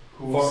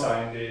 who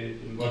signed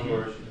it, in what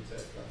version,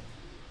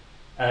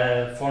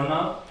 etc. For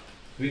now,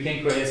 we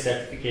can create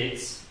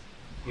certificates.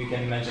 You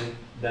can imagine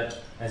that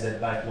as a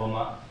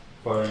diploma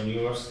for a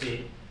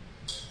university,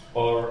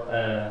 or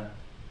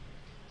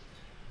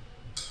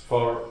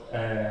for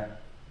a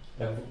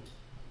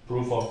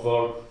proof of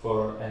work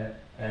for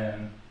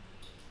an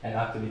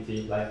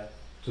activity like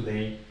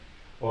today,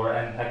 or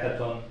an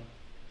hackathon,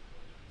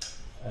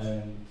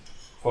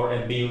 for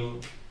a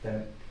bill.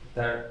 Then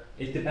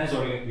it depends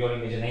on your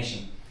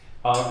imagination.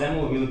 Our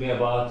demo will be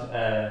about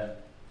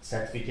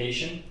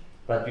certification,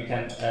 but you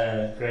can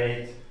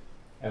create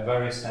a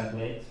various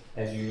template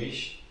as you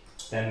wish.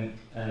 Then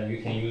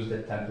you can use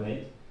that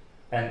template.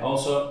 And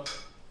also,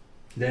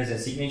 there's a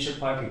signature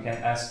part. You can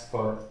ask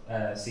for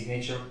a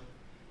signature.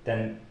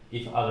 Then,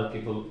 if other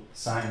people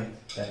sign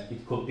it, then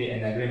it could be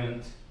an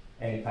agreement,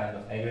 any kind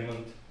of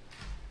agreement.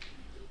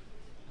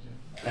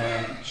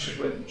 Should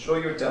we show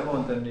your demo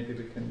and then maybe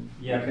we can?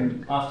 Yeah. We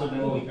can after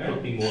demo, it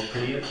could be more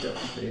clear.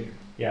 Definitely.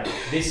 Yeah.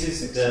 This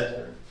is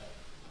the.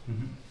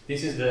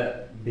 This is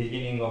the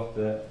beginning of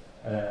the.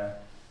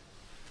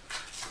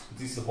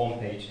 This is the home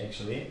page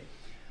actually.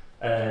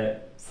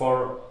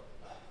 For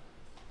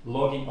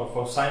login or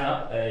for sign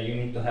up, you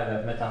need to have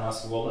a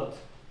MetaMask wallet,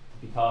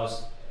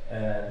 because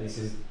this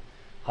is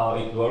how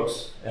it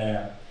works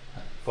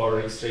for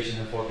registration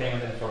and for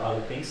payment and for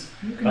other things.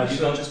 You can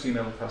just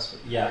email and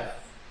password. Yeah.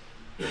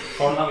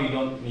 For now, you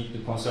don't need to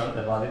concern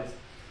about it.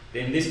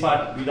 In this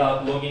part,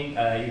 without logging,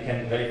 you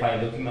can verify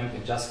a document.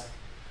 You just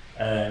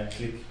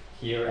click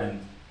here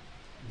and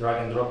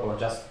drag and drop, or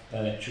just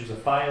choose a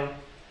file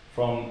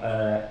from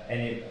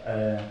any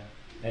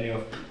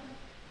of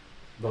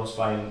those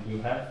files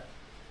you have.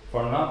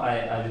 For now,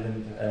 I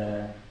didn't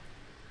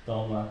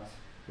download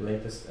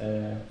latest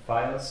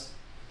files.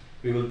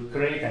 We will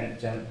create and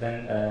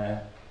then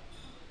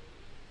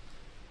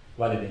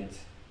validate.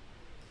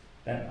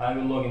 Then I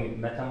will log in with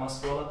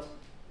MetaMask wallet.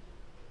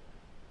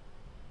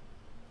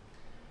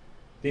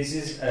 This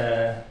is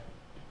the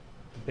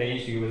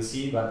page you will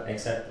see, but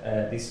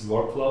except these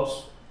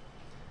workflows.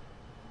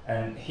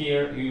 And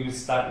here you will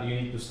start. You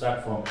need to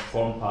start from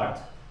form part.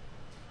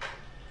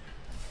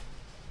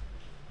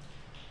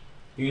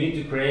 You need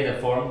to create a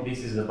form. This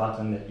is the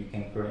button that you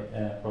can create,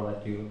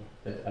 provide you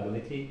that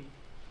ability.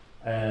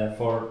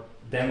 For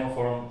demo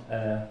form,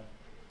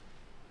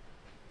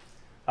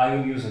 I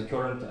will use a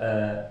current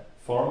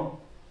form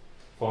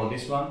for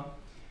this one.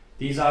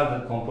 These are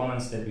the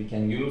components that we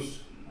can use.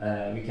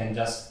 We can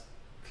just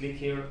click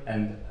here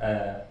and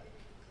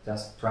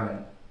just drag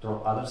and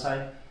drop other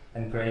side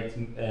and create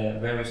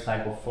various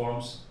type of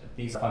forms.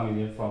 These are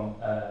familiar from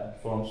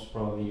forms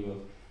probably you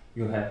will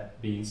you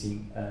have been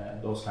seeing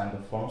those kind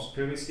of forms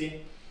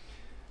previously.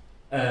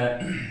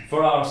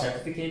 For our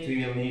certificate,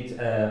 we will need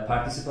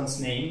participant's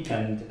name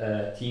and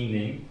team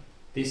name.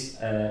 This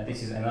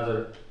is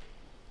another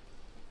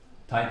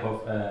type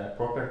of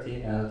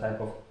property, another type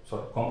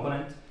of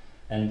component,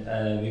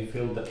 and we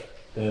fill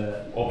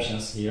the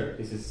options here.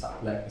 This is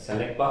like a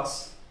select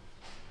box.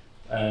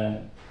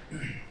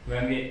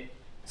 When we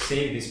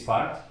save this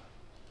part,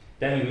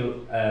 then we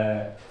will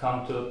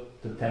come to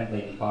the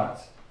template part.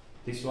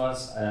 This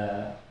was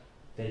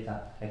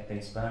data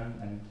hack-based ban,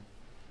 and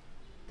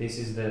this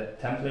is the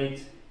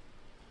template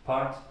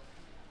part.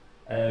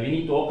 We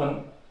need to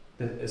open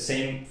the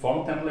same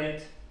form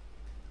template.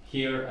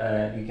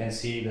 Here you can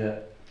see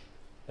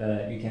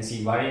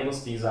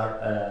variables. These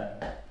are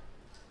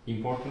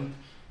important.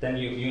 Then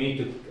you need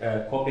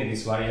to copy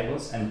these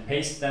variables and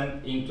paste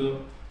them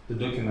into the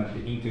document,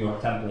 into your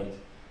template.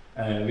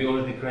 We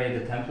already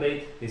created a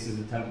template. This is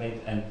the template,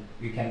 and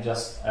you can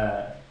just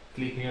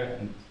click here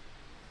and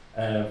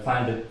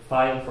find the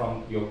file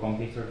from your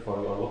computer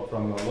from your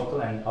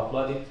local and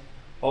upload it,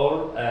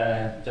 or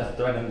just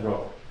drag and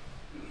drop.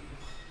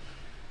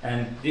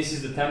 And this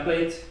is the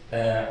template.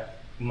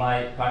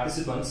 My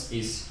participants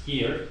is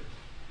here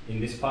in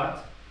this part,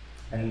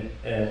 and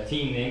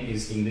team name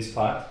is in this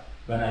part.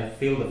 When I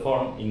fill the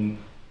form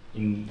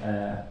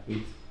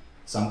with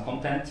some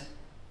content,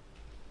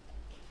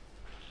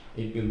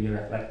 it will be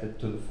reflected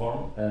to the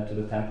form, to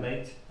the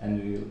template,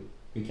 and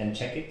we can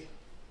check it.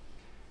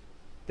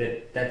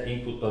 That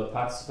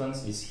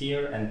input.participants is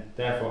here, and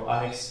therefore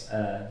Alex,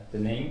 the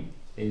name,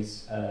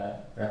 is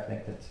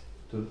reflected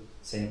to the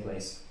same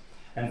place.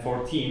 And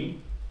for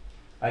team,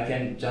 I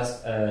can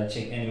just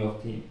check any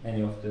of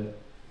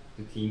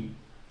the team.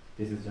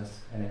 This is just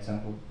an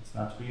example. It's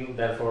not real.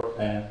 Therefore,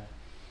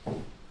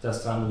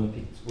 just randomly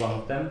pick one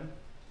of them.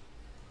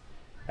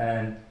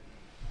 And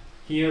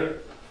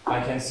here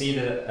I can see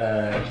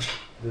the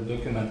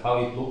document, how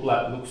it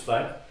looks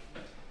like,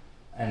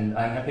 and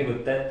I'm happy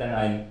with that. Then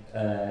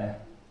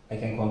I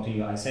can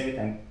continue. I save it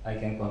and I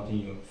can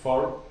continue.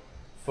 For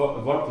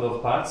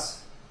workflow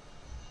parts,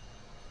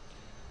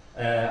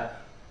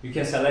 you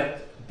can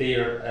select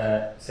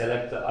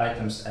select the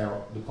items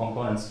or the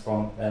components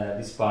from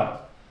this part.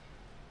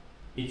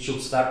 It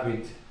should start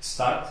with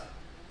start.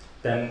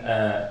 Then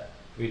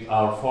with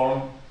our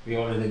form, we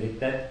already did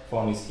that.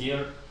 Form is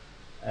here,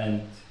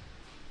 and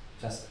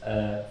just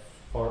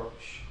for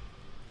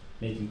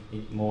making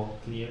it more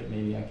clear,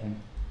 maybe I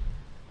can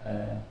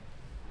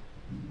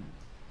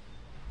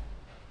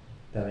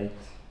delete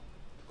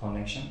the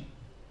connection.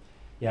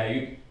 Yeah,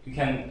 you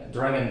can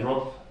drag and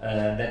drop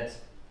that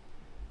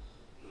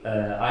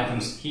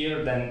items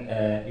here, then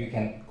you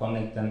can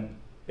connect them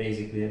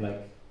basically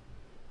like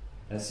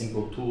a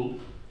simple tool.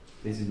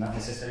 This is not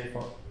necessary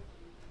for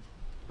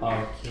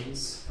our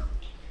case.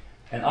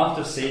 And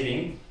after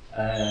saving,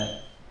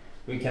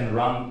 we can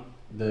run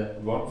the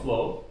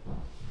workflow.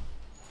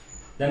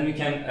 Then we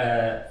can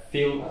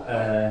fill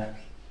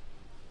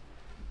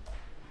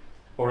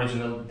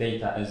original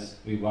data as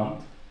we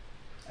want,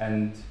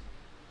 and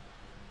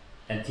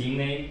a team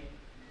name.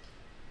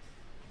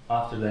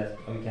 After that,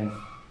 we can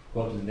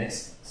go to the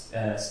next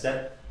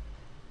step.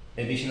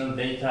 Additional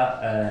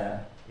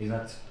data is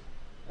not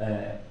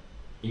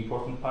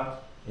important part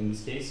in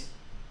this case.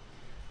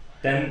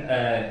 Then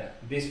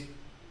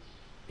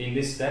in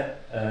this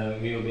step,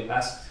 we will be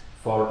asked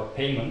for a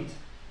payment.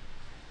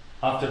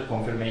 After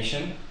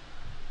confirmation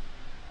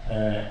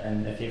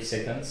and a few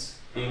seconds,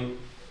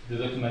 the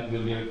document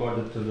will be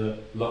recorded to the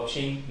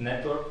blockchain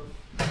network,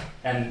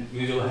 and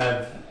we will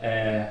have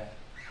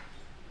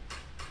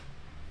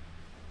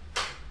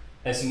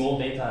a small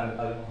data. I don't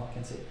know how I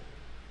can say it.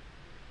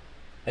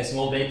 A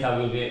small data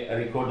will be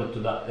recorded to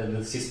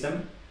the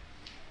system.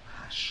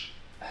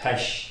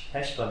 Hash,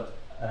 but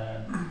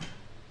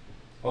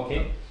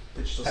okay.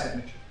 Digital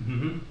signature.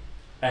 Mm-hmm.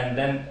 And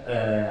then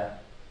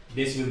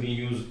this will be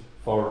used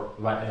for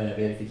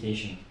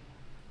verification.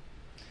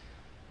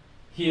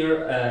 Here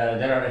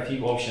there are a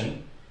few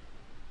options.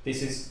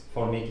 This is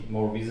for make it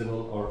more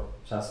visible or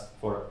just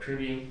for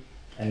preview,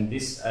 and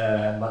this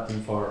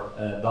button for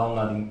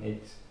downloading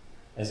it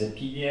as a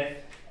PDF,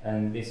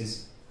 and this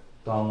is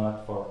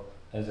download for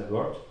as a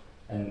Word.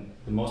 And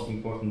the most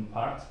important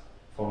part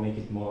for make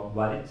it more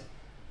valid,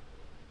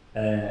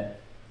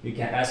 you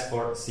can ask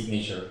for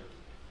signature.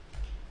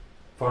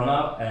 For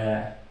now,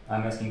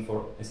 I'm asking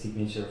for a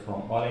signature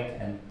from Oleg,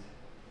 and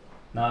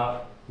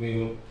now we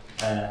will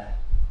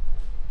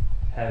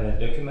have a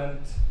document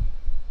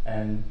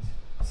and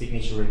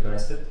signature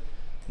requested.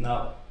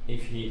 Now,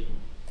 if he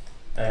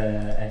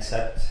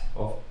accept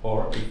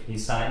or if he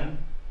sign,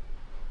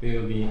 we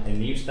will be a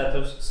new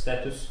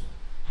status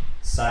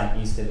sign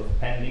instead of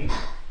pending.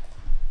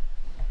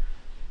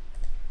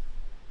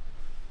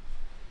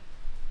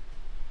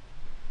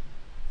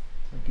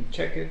 I can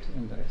check it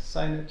and I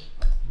sign it.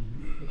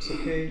 Looks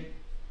okay.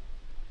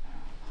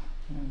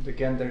 And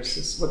again, there's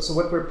this. So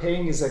what we're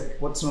paying is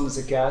what's known as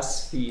a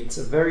gas fee. It's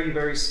a very,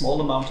 very small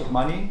amount of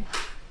money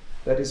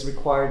that is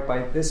required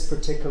by this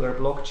particular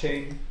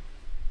blockchain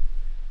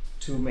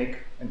to make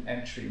an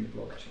entry in the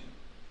blockchain.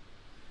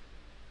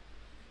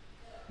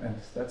 And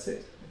that's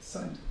it. It's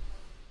signed.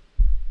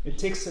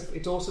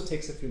 It also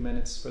takes a few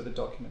minutes for the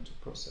document to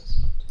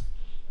process.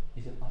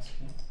 Is it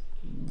possible?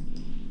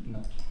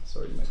 No.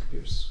 Sorry, my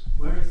computer's.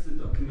 Where is the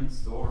document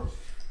stored?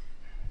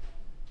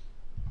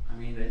 I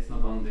mean, it's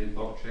not on the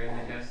blockchain,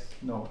 I guess.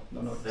 No.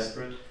 It's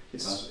separate.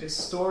 It's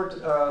stored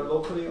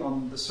locally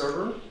on the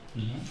server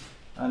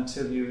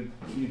until you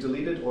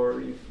delete it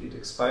or it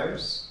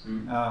expires.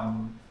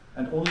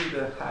 And only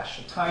the hash,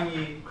 a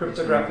tiny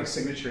cryptographic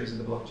signature is in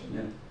the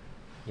blockchain.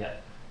 Yeah.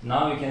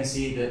 Now you can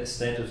see the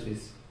status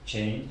is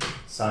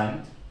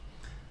signed,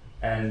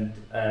 and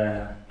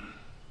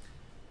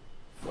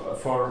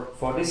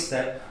for this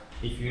step,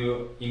 if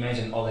you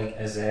imagine Oleg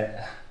as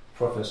a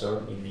professor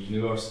in the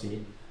university,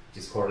 which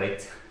is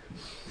correct,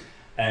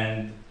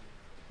 and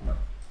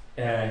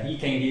he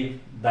can give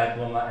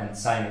diploma and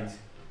sign it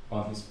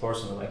on his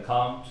personal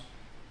account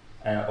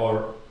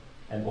or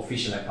an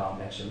official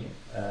account actually,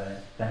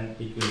 then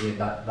it will be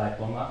a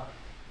diploma,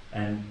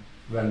 and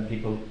when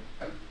people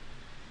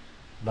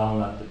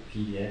download the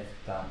PDF,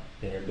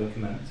 their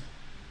document,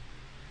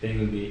 they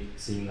will be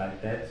seen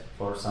like that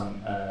for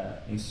some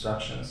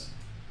instructions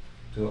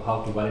to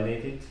how to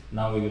validate it.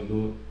 Now we will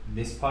do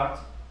this part.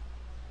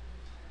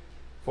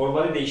 For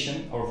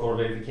validation or for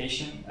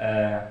verification,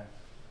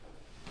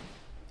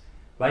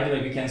 by the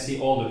way, we can see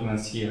all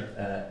documents here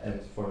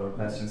for your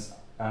questions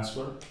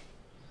answered.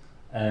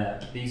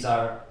 These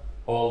are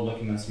all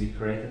documents we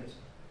created.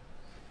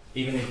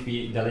 Even if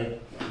we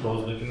delete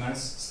those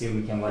documents, still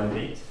we can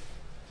validate.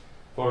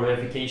 For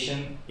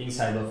verification,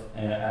 inside of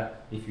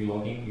app, if you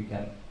log in, you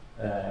can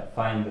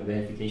find the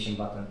verification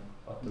button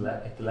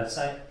at the left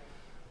side,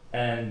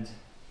 and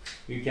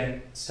you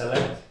can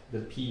select the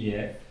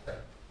PDF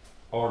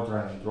or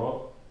drag and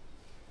drop.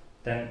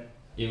 Then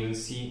you will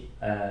see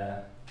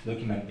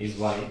document is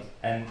valid,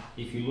 and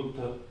if you look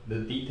at the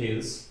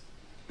details,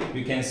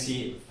 you can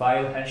see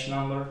file hash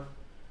number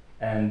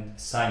and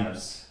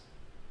signers,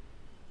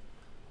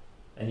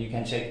 and you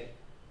can check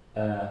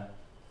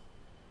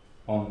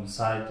on the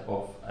site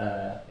of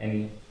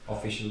any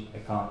official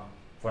account.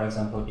 For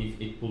example, if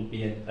it would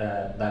be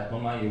a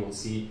diploma, you will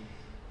see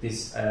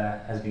this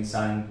has been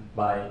signed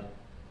by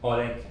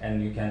Oleg,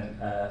 and you can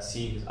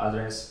see his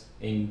address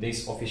in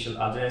this official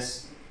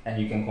address,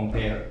 and you can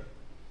compare.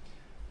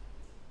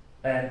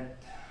 And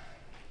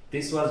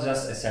this was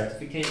just a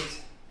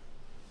certificate.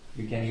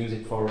 You can use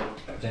it for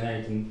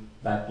generating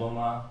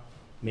diploma,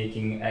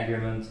 making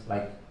agreement,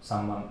 like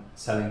someone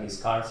selling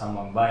his car,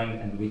 someone buying,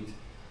 and with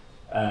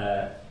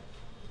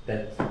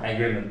that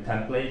agreement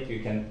template, you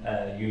can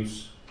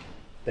use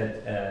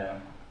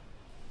that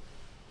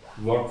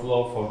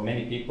workflow for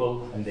many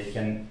people, and they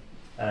can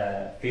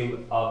fill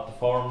out the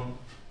form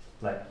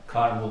like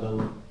car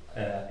model,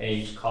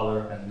 age,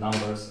 color, and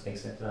numbers,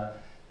 etc.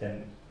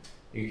 Then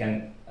you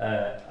can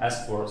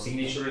ask for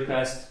signature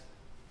request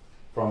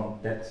from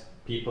that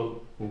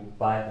people who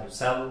buy or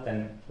sell.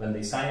 Then when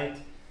they sign it,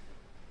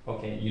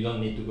 okay, you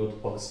don't need to go to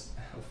post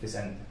office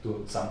and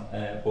do some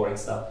boring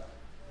stuff.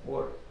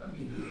 Or, I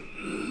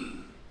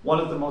mean, one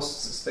of the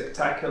most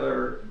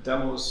spectacular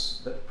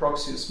demos that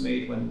Proxeus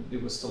made when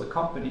it was still a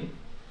company.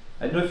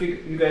 I don't know if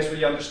you guys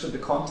really understood the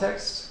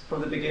context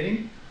from the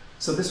beginning.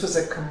 So this was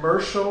a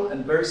commercial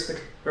and very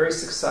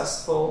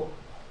successful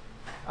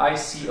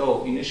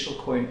ICO, initial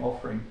coin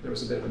offering. There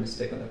was a bit of a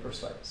mistake on that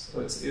first slide.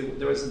 So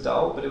there was a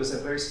DAO, but it was a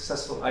very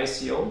successful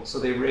ICO. So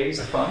they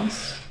raised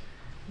funds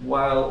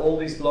while all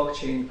these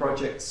blockchain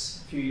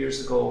projects a few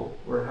years ago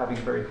were having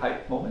a very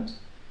hype moment.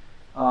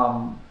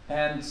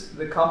 And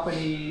the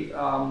company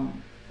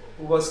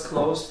was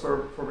closed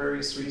for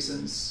various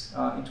reasons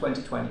in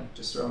 2020,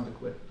 just around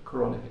the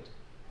Corona hit.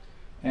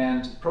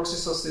 And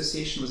Proxeus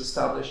Association was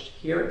established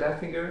here at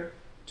Effinger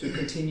to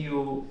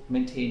continue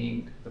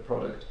maintaining the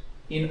product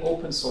in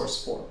open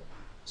source form.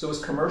 So it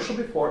was commercial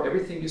before,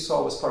 everything you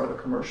saw was part of a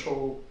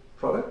commercial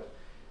product.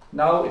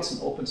 Now it's an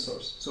open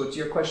source. So to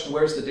your question,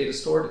 where's the data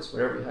stored? It's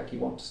wherever the heck you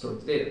want to store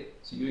the data.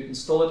 So you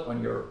install it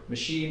on your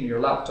machine, your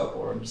laptop,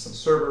 or on some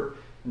server,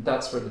 and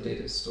that's where the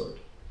data is stored.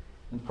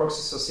 And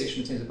Proxeus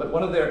Association maintains it. But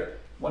one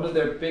of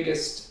their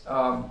biggest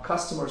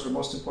customers or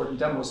most important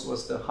demos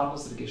was the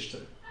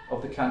Handelsregister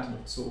of the Canton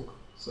of Zug.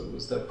 So it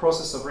was the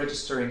process of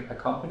registering a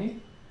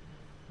company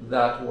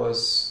that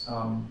was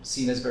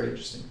seen as very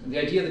interesting. And the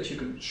idea that you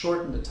could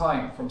shorten the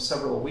time from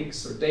several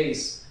weeks or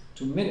days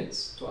to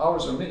minutes, to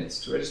hours or minutes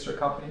to register a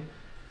company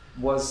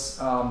was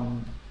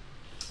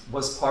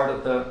part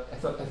of the, I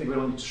think we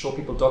don't need to show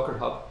people Docker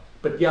Hub.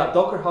 But yeah,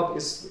 Docker Hub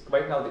is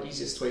right now the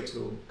easiest way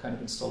to kind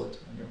of install it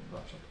on your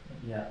laptop.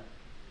 Yeah.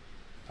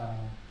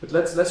 But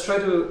let's try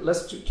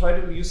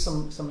to use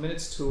some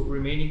minutes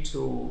remaining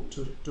to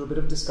do a bit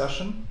of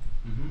discussion.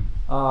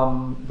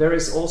 Mm-hmm. There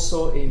is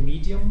also a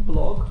Medium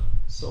blog,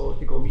 so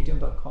if you go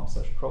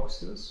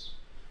medium.com/Proxeus,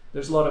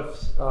 there's a lot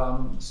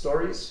of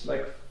stories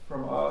like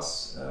from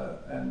us,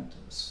 and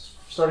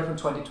starting from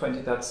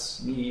 2020,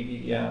 that's me,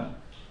 Vivian,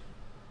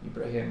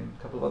 Ibrahim,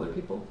 a couple of other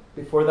people.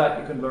 Before that,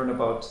 you can learn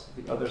about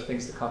the other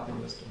things the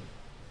company was doing.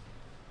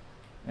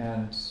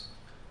 And just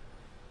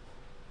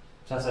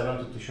I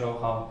wanted to show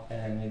how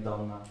made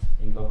down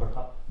in Docker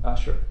Hub.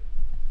 Sure.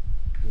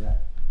 Yeah.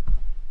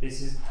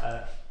 This is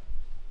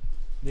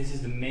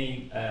the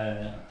main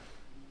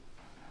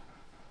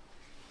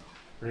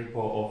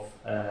repo of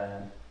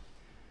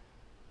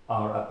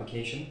our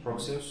application,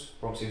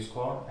 Proxeus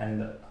core,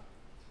 and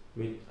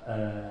with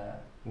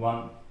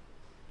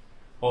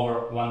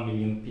over 1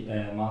 million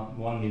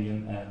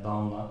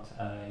download.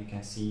 You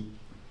can see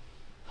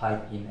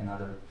hype in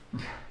another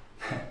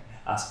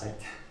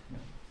aspect.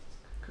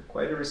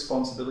 Quite a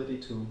responsibility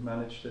to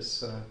manage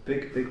this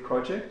big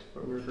project.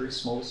 We're a very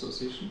small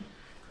association.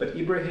 But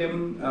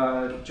Ibrahim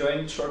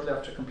joined shortly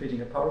after completing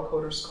a Power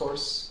Coders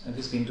course and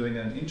has been doing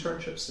an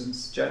internship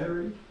since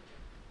January.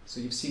 So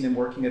you've seen him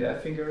working at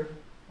Effinger,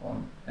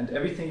 and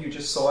everything you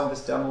just saw in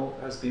this demo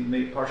has been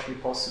made partially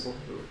possible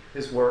through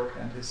his work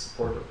and his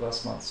support of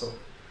last month. So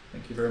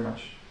thank you very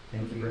much.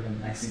 Thank you very much.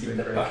 Nice to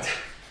that part.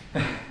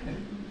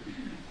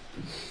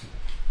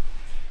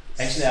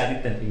 Actually, I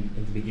did that in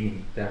the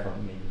beginning, therefore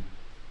maybe.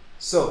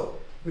 So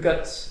we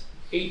got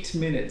 8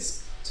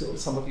 minutes till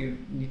some of you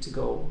need to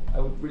go. I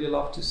would really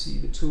love to see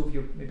the two of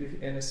you. Maybe if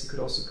Enes, you could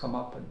also come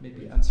up and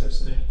maybe answer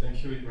some.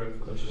 Thank you, Ibrahim,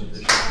 for the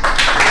presentation.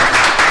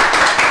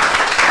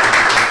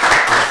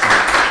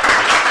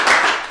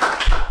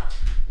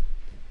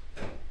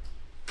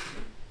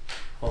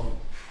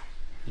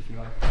 If you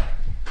want.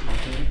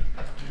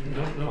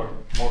 No. Or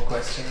more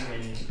questions,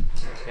 maybe.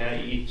 Yeah,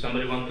 if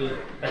somebody want to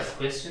ask a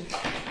question,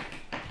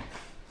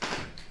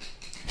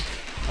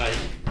 I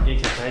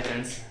can try to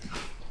answer.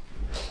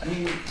 I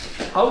mean,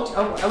 I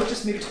would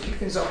just maybe to kick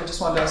things off, I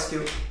just wanted to ask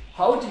you,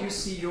 how do you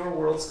see your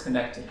worlds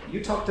connected?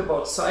 You talked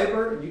about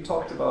cyber, and you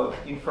talked about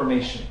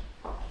information.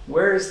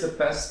 Where is the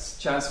best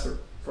chance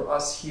for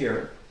us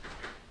here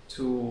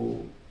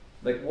to,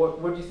 like,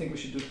 what do you think we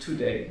should do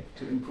today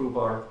to improve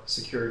our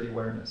security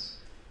awareness?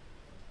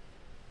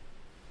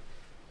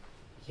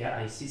 Yeah,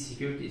 I see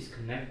security is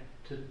connected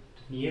to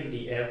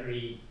nearly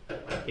every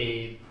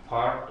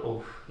part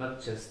of,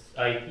 not just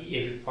IT,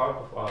 every part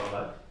of our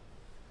life.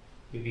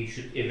 We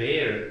should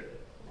aware,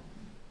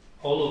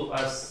 all of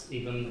us,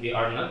 even we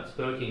are not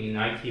working in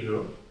IT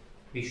world,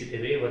 we should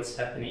aware what's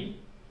happening.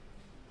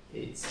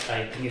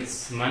 I think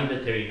it's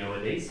mandatory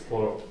nowadays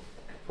for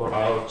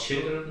our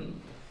children,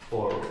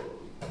 for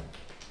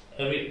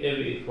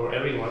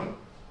everyone,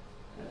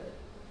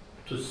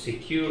 to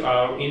secure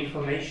our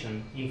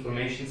information.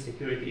 Information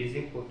security is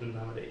important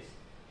nowadays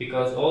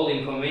because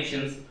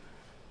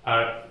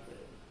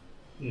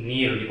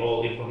nearly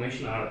all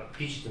information are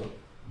digital.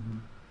 Mm-hmm.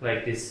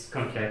 Like these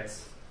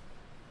contracts.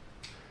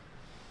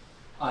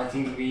 I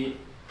think we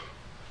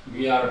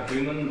are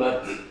human,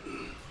 but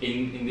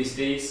in these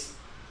days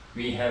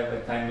we have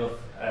a kind of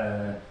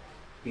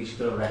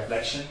digital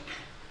reflection,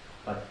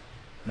 but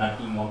not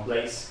in one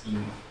place,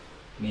 in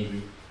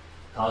maybe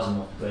thousands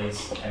of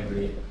places,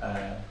 every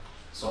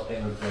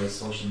place,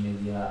 social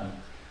media,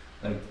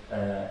 and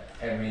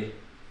every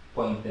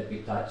point that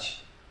we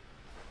touch,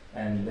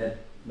 and that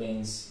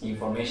means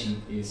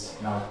information is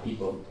now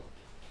people.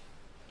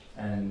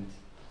 And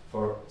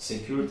for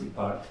security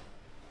part,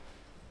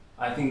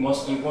 I think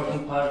most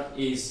important part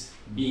is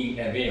being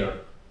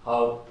aware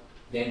how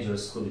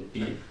dangerous could it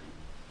be,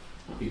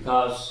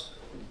 because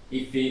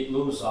if we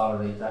lose our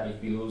data,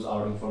 if we lose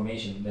our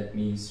information, that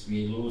means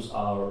we lose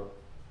our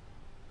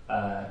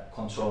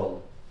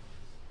control.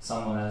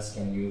 Someone else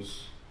can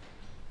use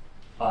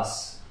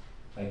us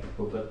like a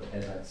puppet,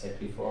 as I said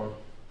before.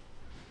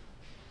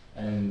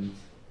 And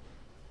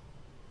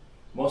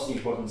most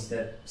important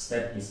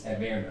step is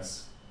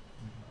awareness.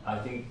 I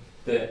think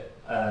that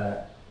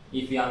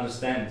if we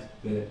understand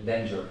the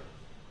danger,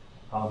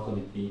 how could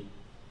it be,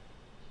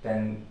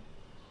 then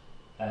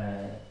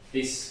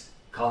this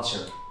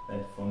culture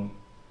from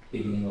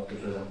beginning of the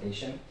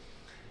presentation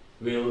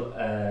will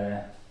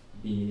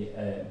be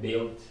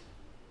built,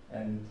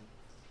 and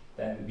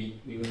then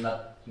we will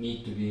not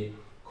need to be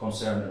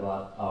concerned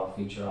about our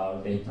future,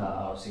 our data,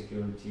 our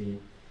security,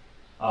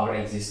 our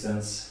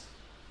existence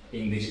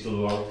in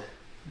digital world.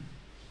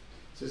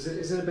 So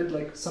is it a bit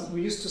like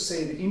we used to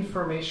say the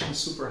information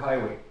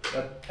superhighway?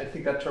 I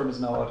think that term is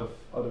now out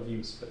of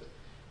use. But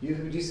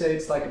would you say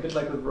it's like a bit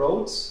like with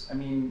roads? I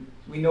mean,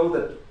 we know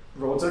that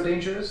roads are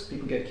dangerous.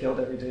 People get killed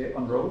every day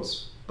on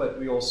roads, but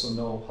we also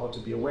know how to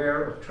be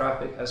aware of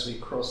traffic as we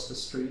cross the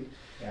street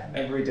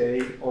every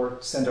day, or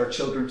send our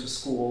children to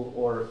school,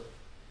 or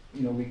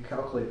we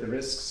calculate the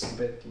risks a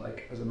bit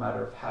like as a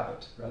matter of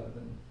habit rather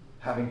than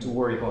having to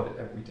worry about it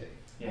every day.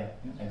 Yeah.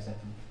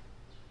 Exactly.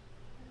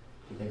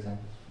 Good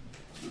example.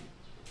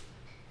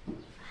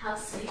 How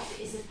safe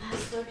is a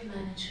password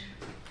manager?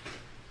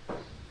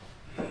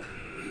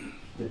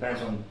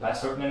 Depends on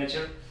password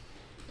manager.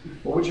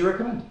 What would you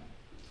recommend?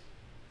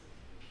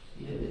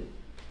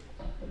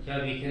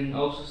 Yeah, we can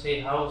also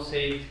say how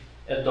safe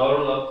a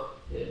door lock.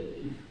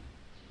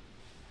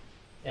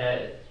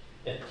 A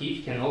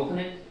thief can open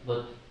it,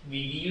 but we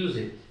use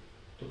it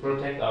to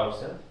protect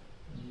ourselves.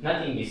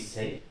 Nothing is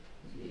safe.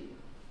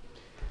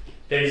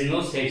 There is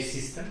no safe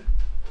system.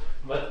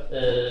 but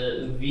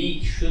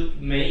we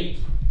should make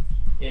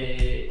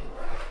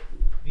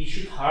we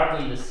should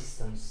harden the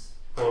systems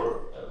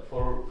for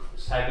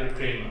cyber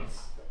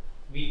criminals.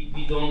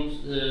 We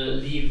don't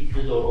leave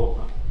the door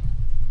open.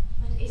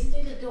 But isn't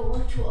it a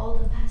door to all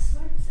the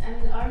passwords? I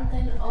mean, aren't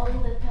then all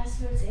the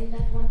passwords in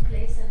that one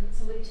place and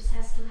somebody just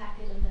has to hack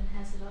it and then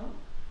has it all?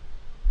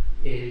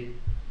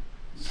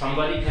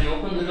 Somebody can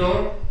open the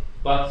door,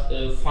 but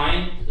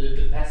find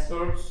the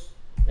passwords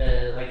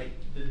like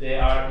they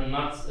are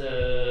not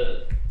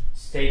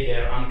stay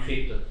there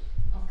unencrypted.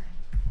 Okay.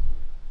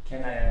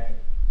 Can I add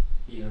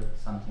here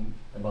something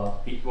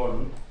about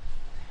Bitwarden?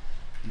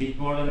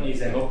 Bitwarden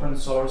is an open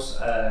source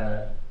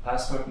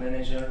password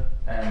manager,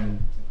 and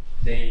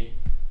they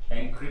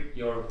encrypt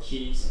your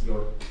keys,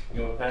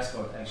 your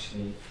password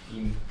actually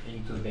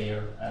into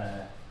their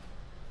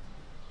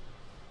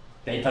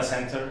data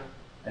center,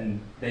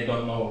 and they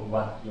don't know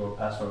what your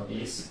password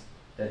is.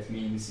 That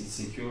means it's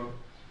secure,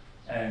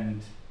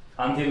 and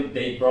until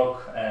they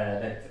broke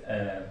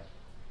that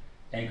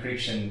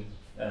encryption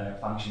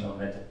functional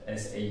method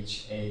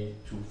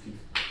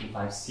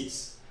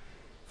SHA-256.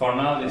 For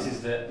now, this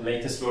is the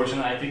latest version,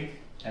 I think,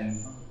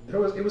 and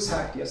it was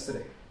hacked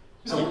yesterday.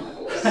 So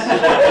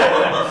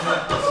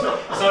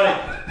sorry.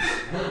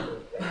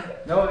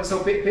 No, so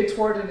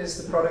Bitwarden is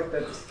the product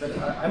that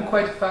I'm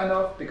quite a fan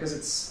of, because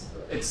it's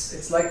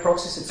like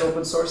Proxeus, it's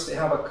open source. They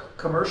have a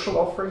commercial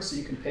offering, so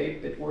you can pay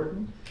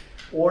Bitwarden,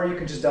 or you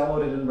can just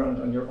download it and run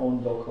it on your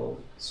own local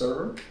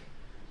server.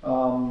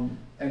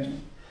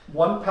 And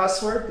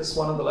 1Password, this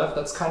one on the left,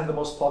 that's kind of the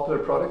most popular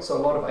product. So a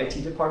lot of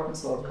IT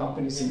departments, a lot of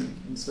companies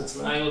in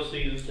Switzerland. I also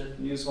use it.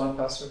 Use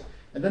 1Password.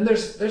 And then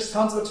there's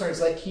tons of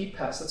alternatives like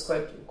KeePass. That's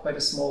quite a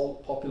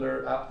small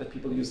popular app that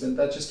people use, and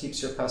that just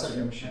keeps your password in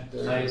your machine.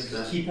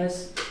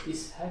 KeePass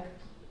is hacked?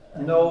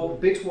 No,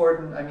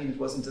 Bitwarden. I mean, it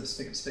wasn't a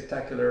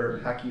spectacular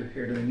hack you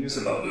hear the news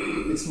about.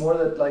 It's more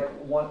that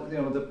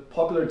the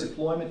popular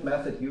deployment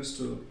method used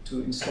to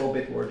install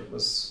Bitwarden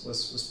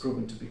was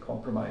proven to be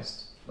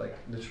compromised, like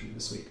literally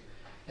this week.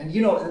 And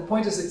the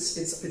point is,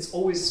 it's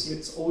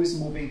always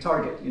moving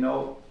target.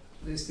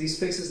 These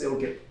fixes,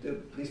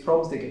 these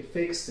problems, they get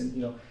fixed,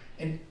 and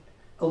and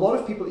a lot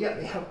of people,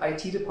 they have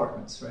IT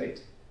departments, right,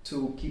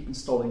 to keep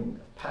installing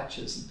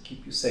patches and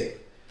keep you safe.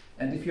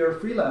 And if you're a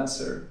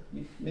freelancer,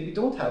 you maybe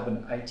don't have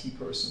an IT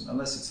person,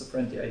 unless it's a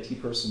friendly IT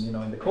person, in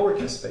the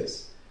co-working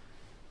space.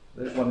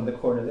 There's one in the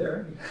corner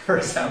there, for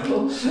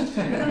example.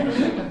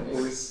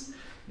 Always,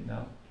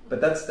 But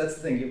that's the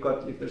thing.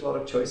 There's a lot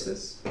of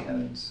choices,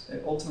 and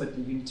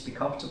ultimately you need to be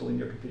comfortable in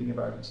your computing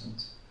environment,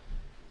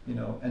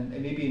 and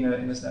maybe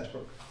in this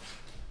network.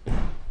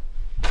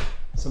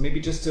 So maybe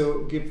just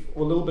to give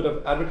a little bit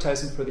of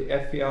advertising for the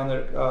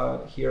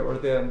Effinger here, or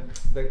the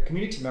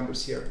community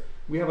members here.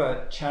 We have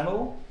a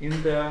channel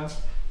in the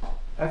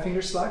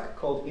Effinger Slack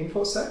called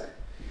InfoSec.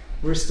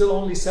 We're still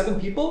only 7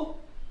 people,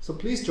 so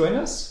please join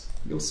us.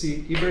 You'll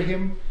see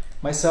Ibrahim,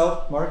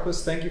 myself,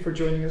 Marcus, thank you for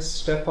joining us,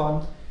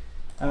 Stefan,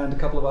 and a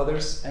couple of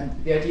others.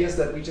 And the idea is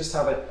that we just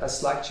have a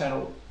Slack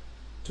channel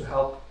to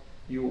help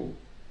you,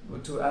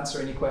 to answer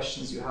any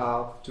questions you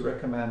have, to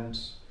recommend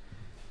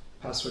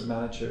password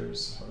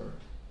managers, or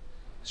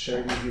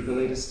share with you the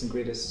latest and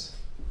greatest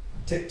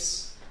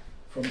tips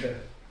from the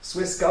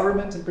Swiss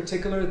government in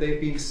particular. They've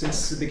been,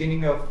 since the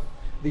beginning of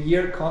the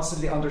year,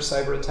 constantly under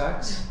cyber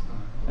attacks.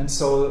 And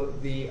so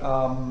the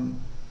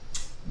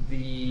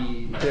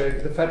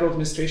federal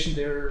administration,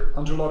 they're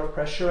under a lot of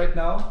pressure right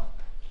now,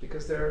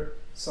 because they're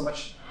so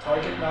much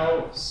target now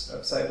of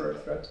cyber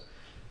threat.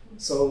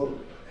 So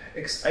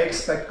I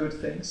expect good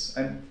things.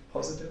 I'm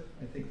positive.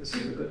 I think this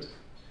is a good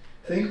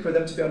thing for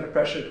them to be under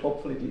pressure. It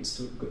hopefully leads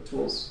to good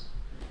tools,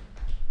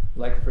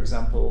 like, for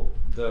example,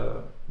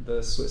 the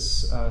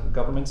Swiss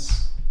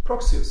government's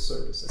Proxeus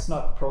service. It's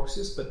not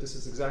Proxeus, but this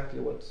is exactly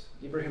what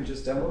Ibrahim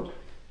just demoed,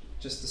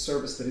 just the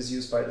service that is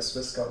used by the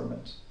Swiss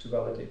government to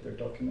validate their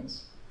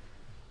documents.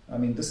 I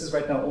mean, this is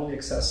right now only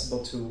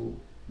accessible to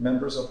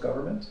members of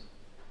government,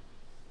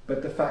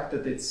 but the fact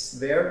that it's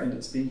there and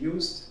it's being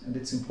used and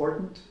it's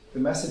important, the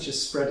message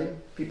is spreading,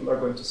 people are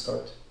going to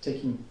start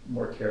taking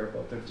more care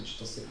about their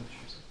digital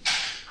signatures.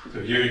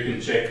 So here you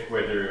can check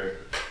whether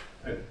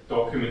a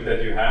document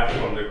that you have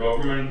from the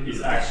government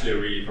is actually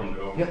really from the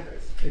government.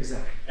 Yeah,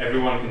 exactly.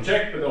 Everyone can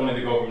check, but only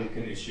the government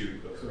can issue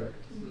those. Correct.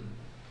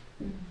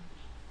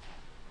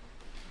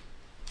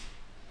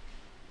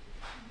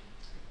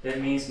 That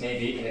means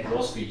maybe in a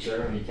close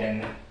feature we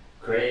can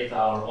create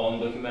our own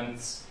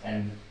documents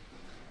and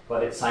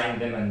sign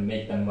them and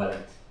make them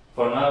valid.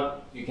 For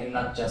now, you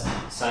cannot just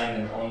sign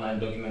an online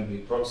document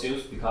with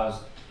Proxeus because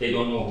they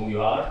don't know who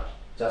you are,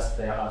 just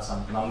there are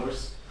some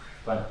numbers.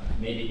 But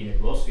maybe in a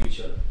close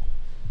feature,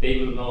 they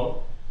will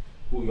know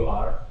who you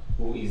are,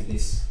 who is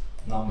this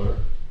number,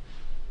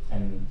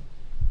 and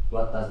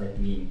what does that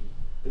mean.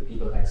 Do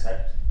people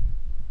accept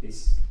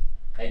this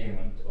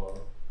agreement or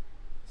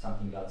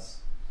something else?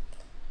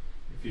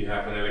 If you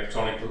have an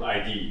electronic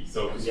ID,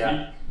 so to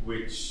speak,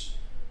 which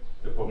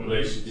the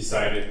population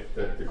decided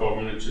that the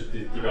government should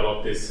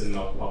develop this and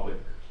not public,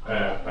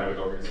 private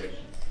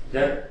organizations.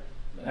 There,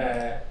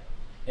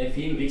 A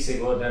few weeks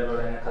ago, there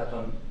were an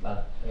hackathon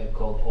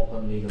called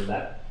Open Legal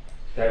Lab.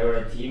 There were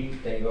a team.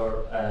 They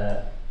were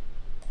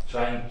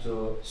trying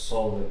to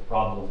solve a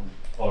problem,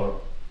 or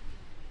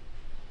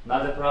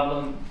not a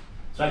problem,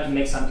 trying to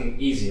make something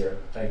easier,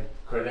 like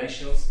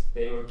credentials.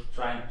 They were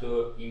trying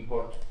to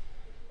import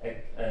a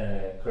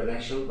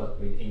credential, but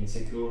in a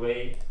secure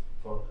way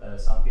for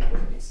some people.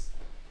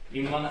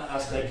 In one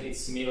aspect,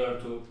 it's similar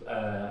to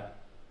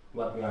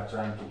what we are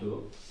trying to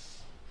do,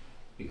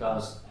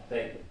 because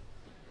they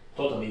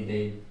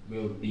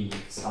will be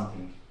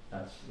something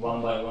that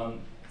one by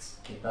one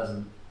it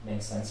doesn't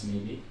make sense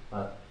maybe,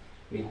 but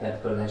with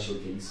that credential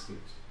things.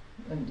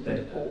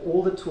 And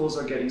all the tools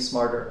are getting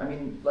smarter. I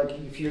mean, like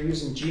if you're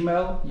using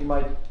Gmail, you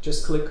might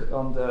just click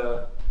on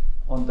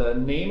the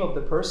name of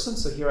the person.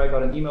 So here I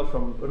got an email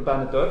from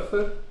Urbane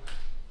Dörfer,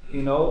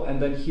 you know,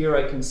 and then here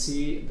I can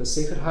see the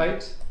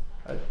Sicherheit.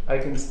 I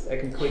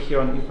can click here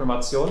on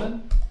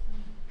Informationen,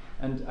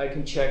 and I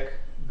can check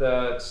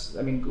that.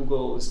 I mean,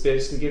 Google is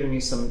basically giving me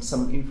some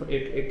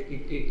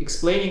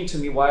explaining to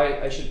me why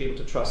I should be able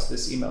to trust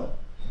this email.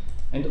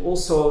 And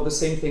also the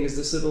same thing is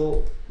this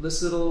little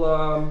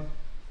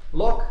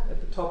lock at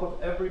the top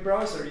of every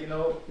browser. You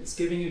know, it's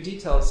giving you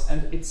details,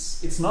 and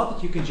it's not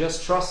that you can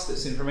just trust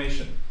this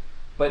information,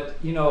 but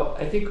you know,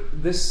 I think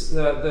this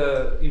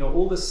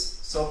all this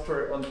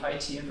software on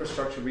IT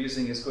infrastructure we're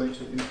using is going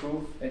to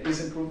improve and is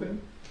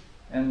improving.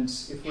 And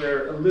if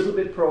we're a little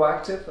bit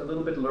proactive, a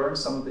little bit learn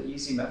some of the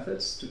easy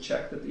methods to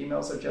check that the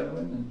emails are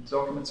genuine and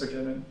documents are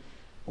genuine,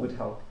 would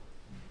help.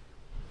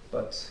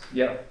 But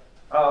yeah,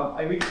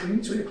 we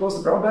need to really close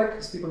the Brownbag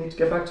because people need to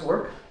get back to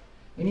work.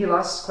 Any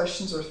last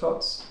questions or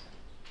thoughts?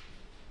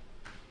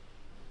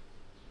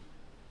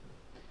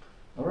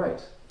 All right.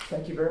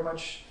 Thank you very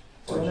much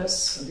to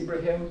Enes and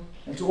Ibrahim,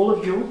 and to all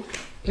of you.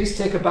 Please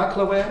take a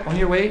baklava on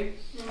your way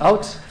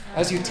out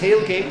as you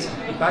tailgate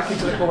back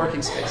into the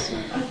co-working space.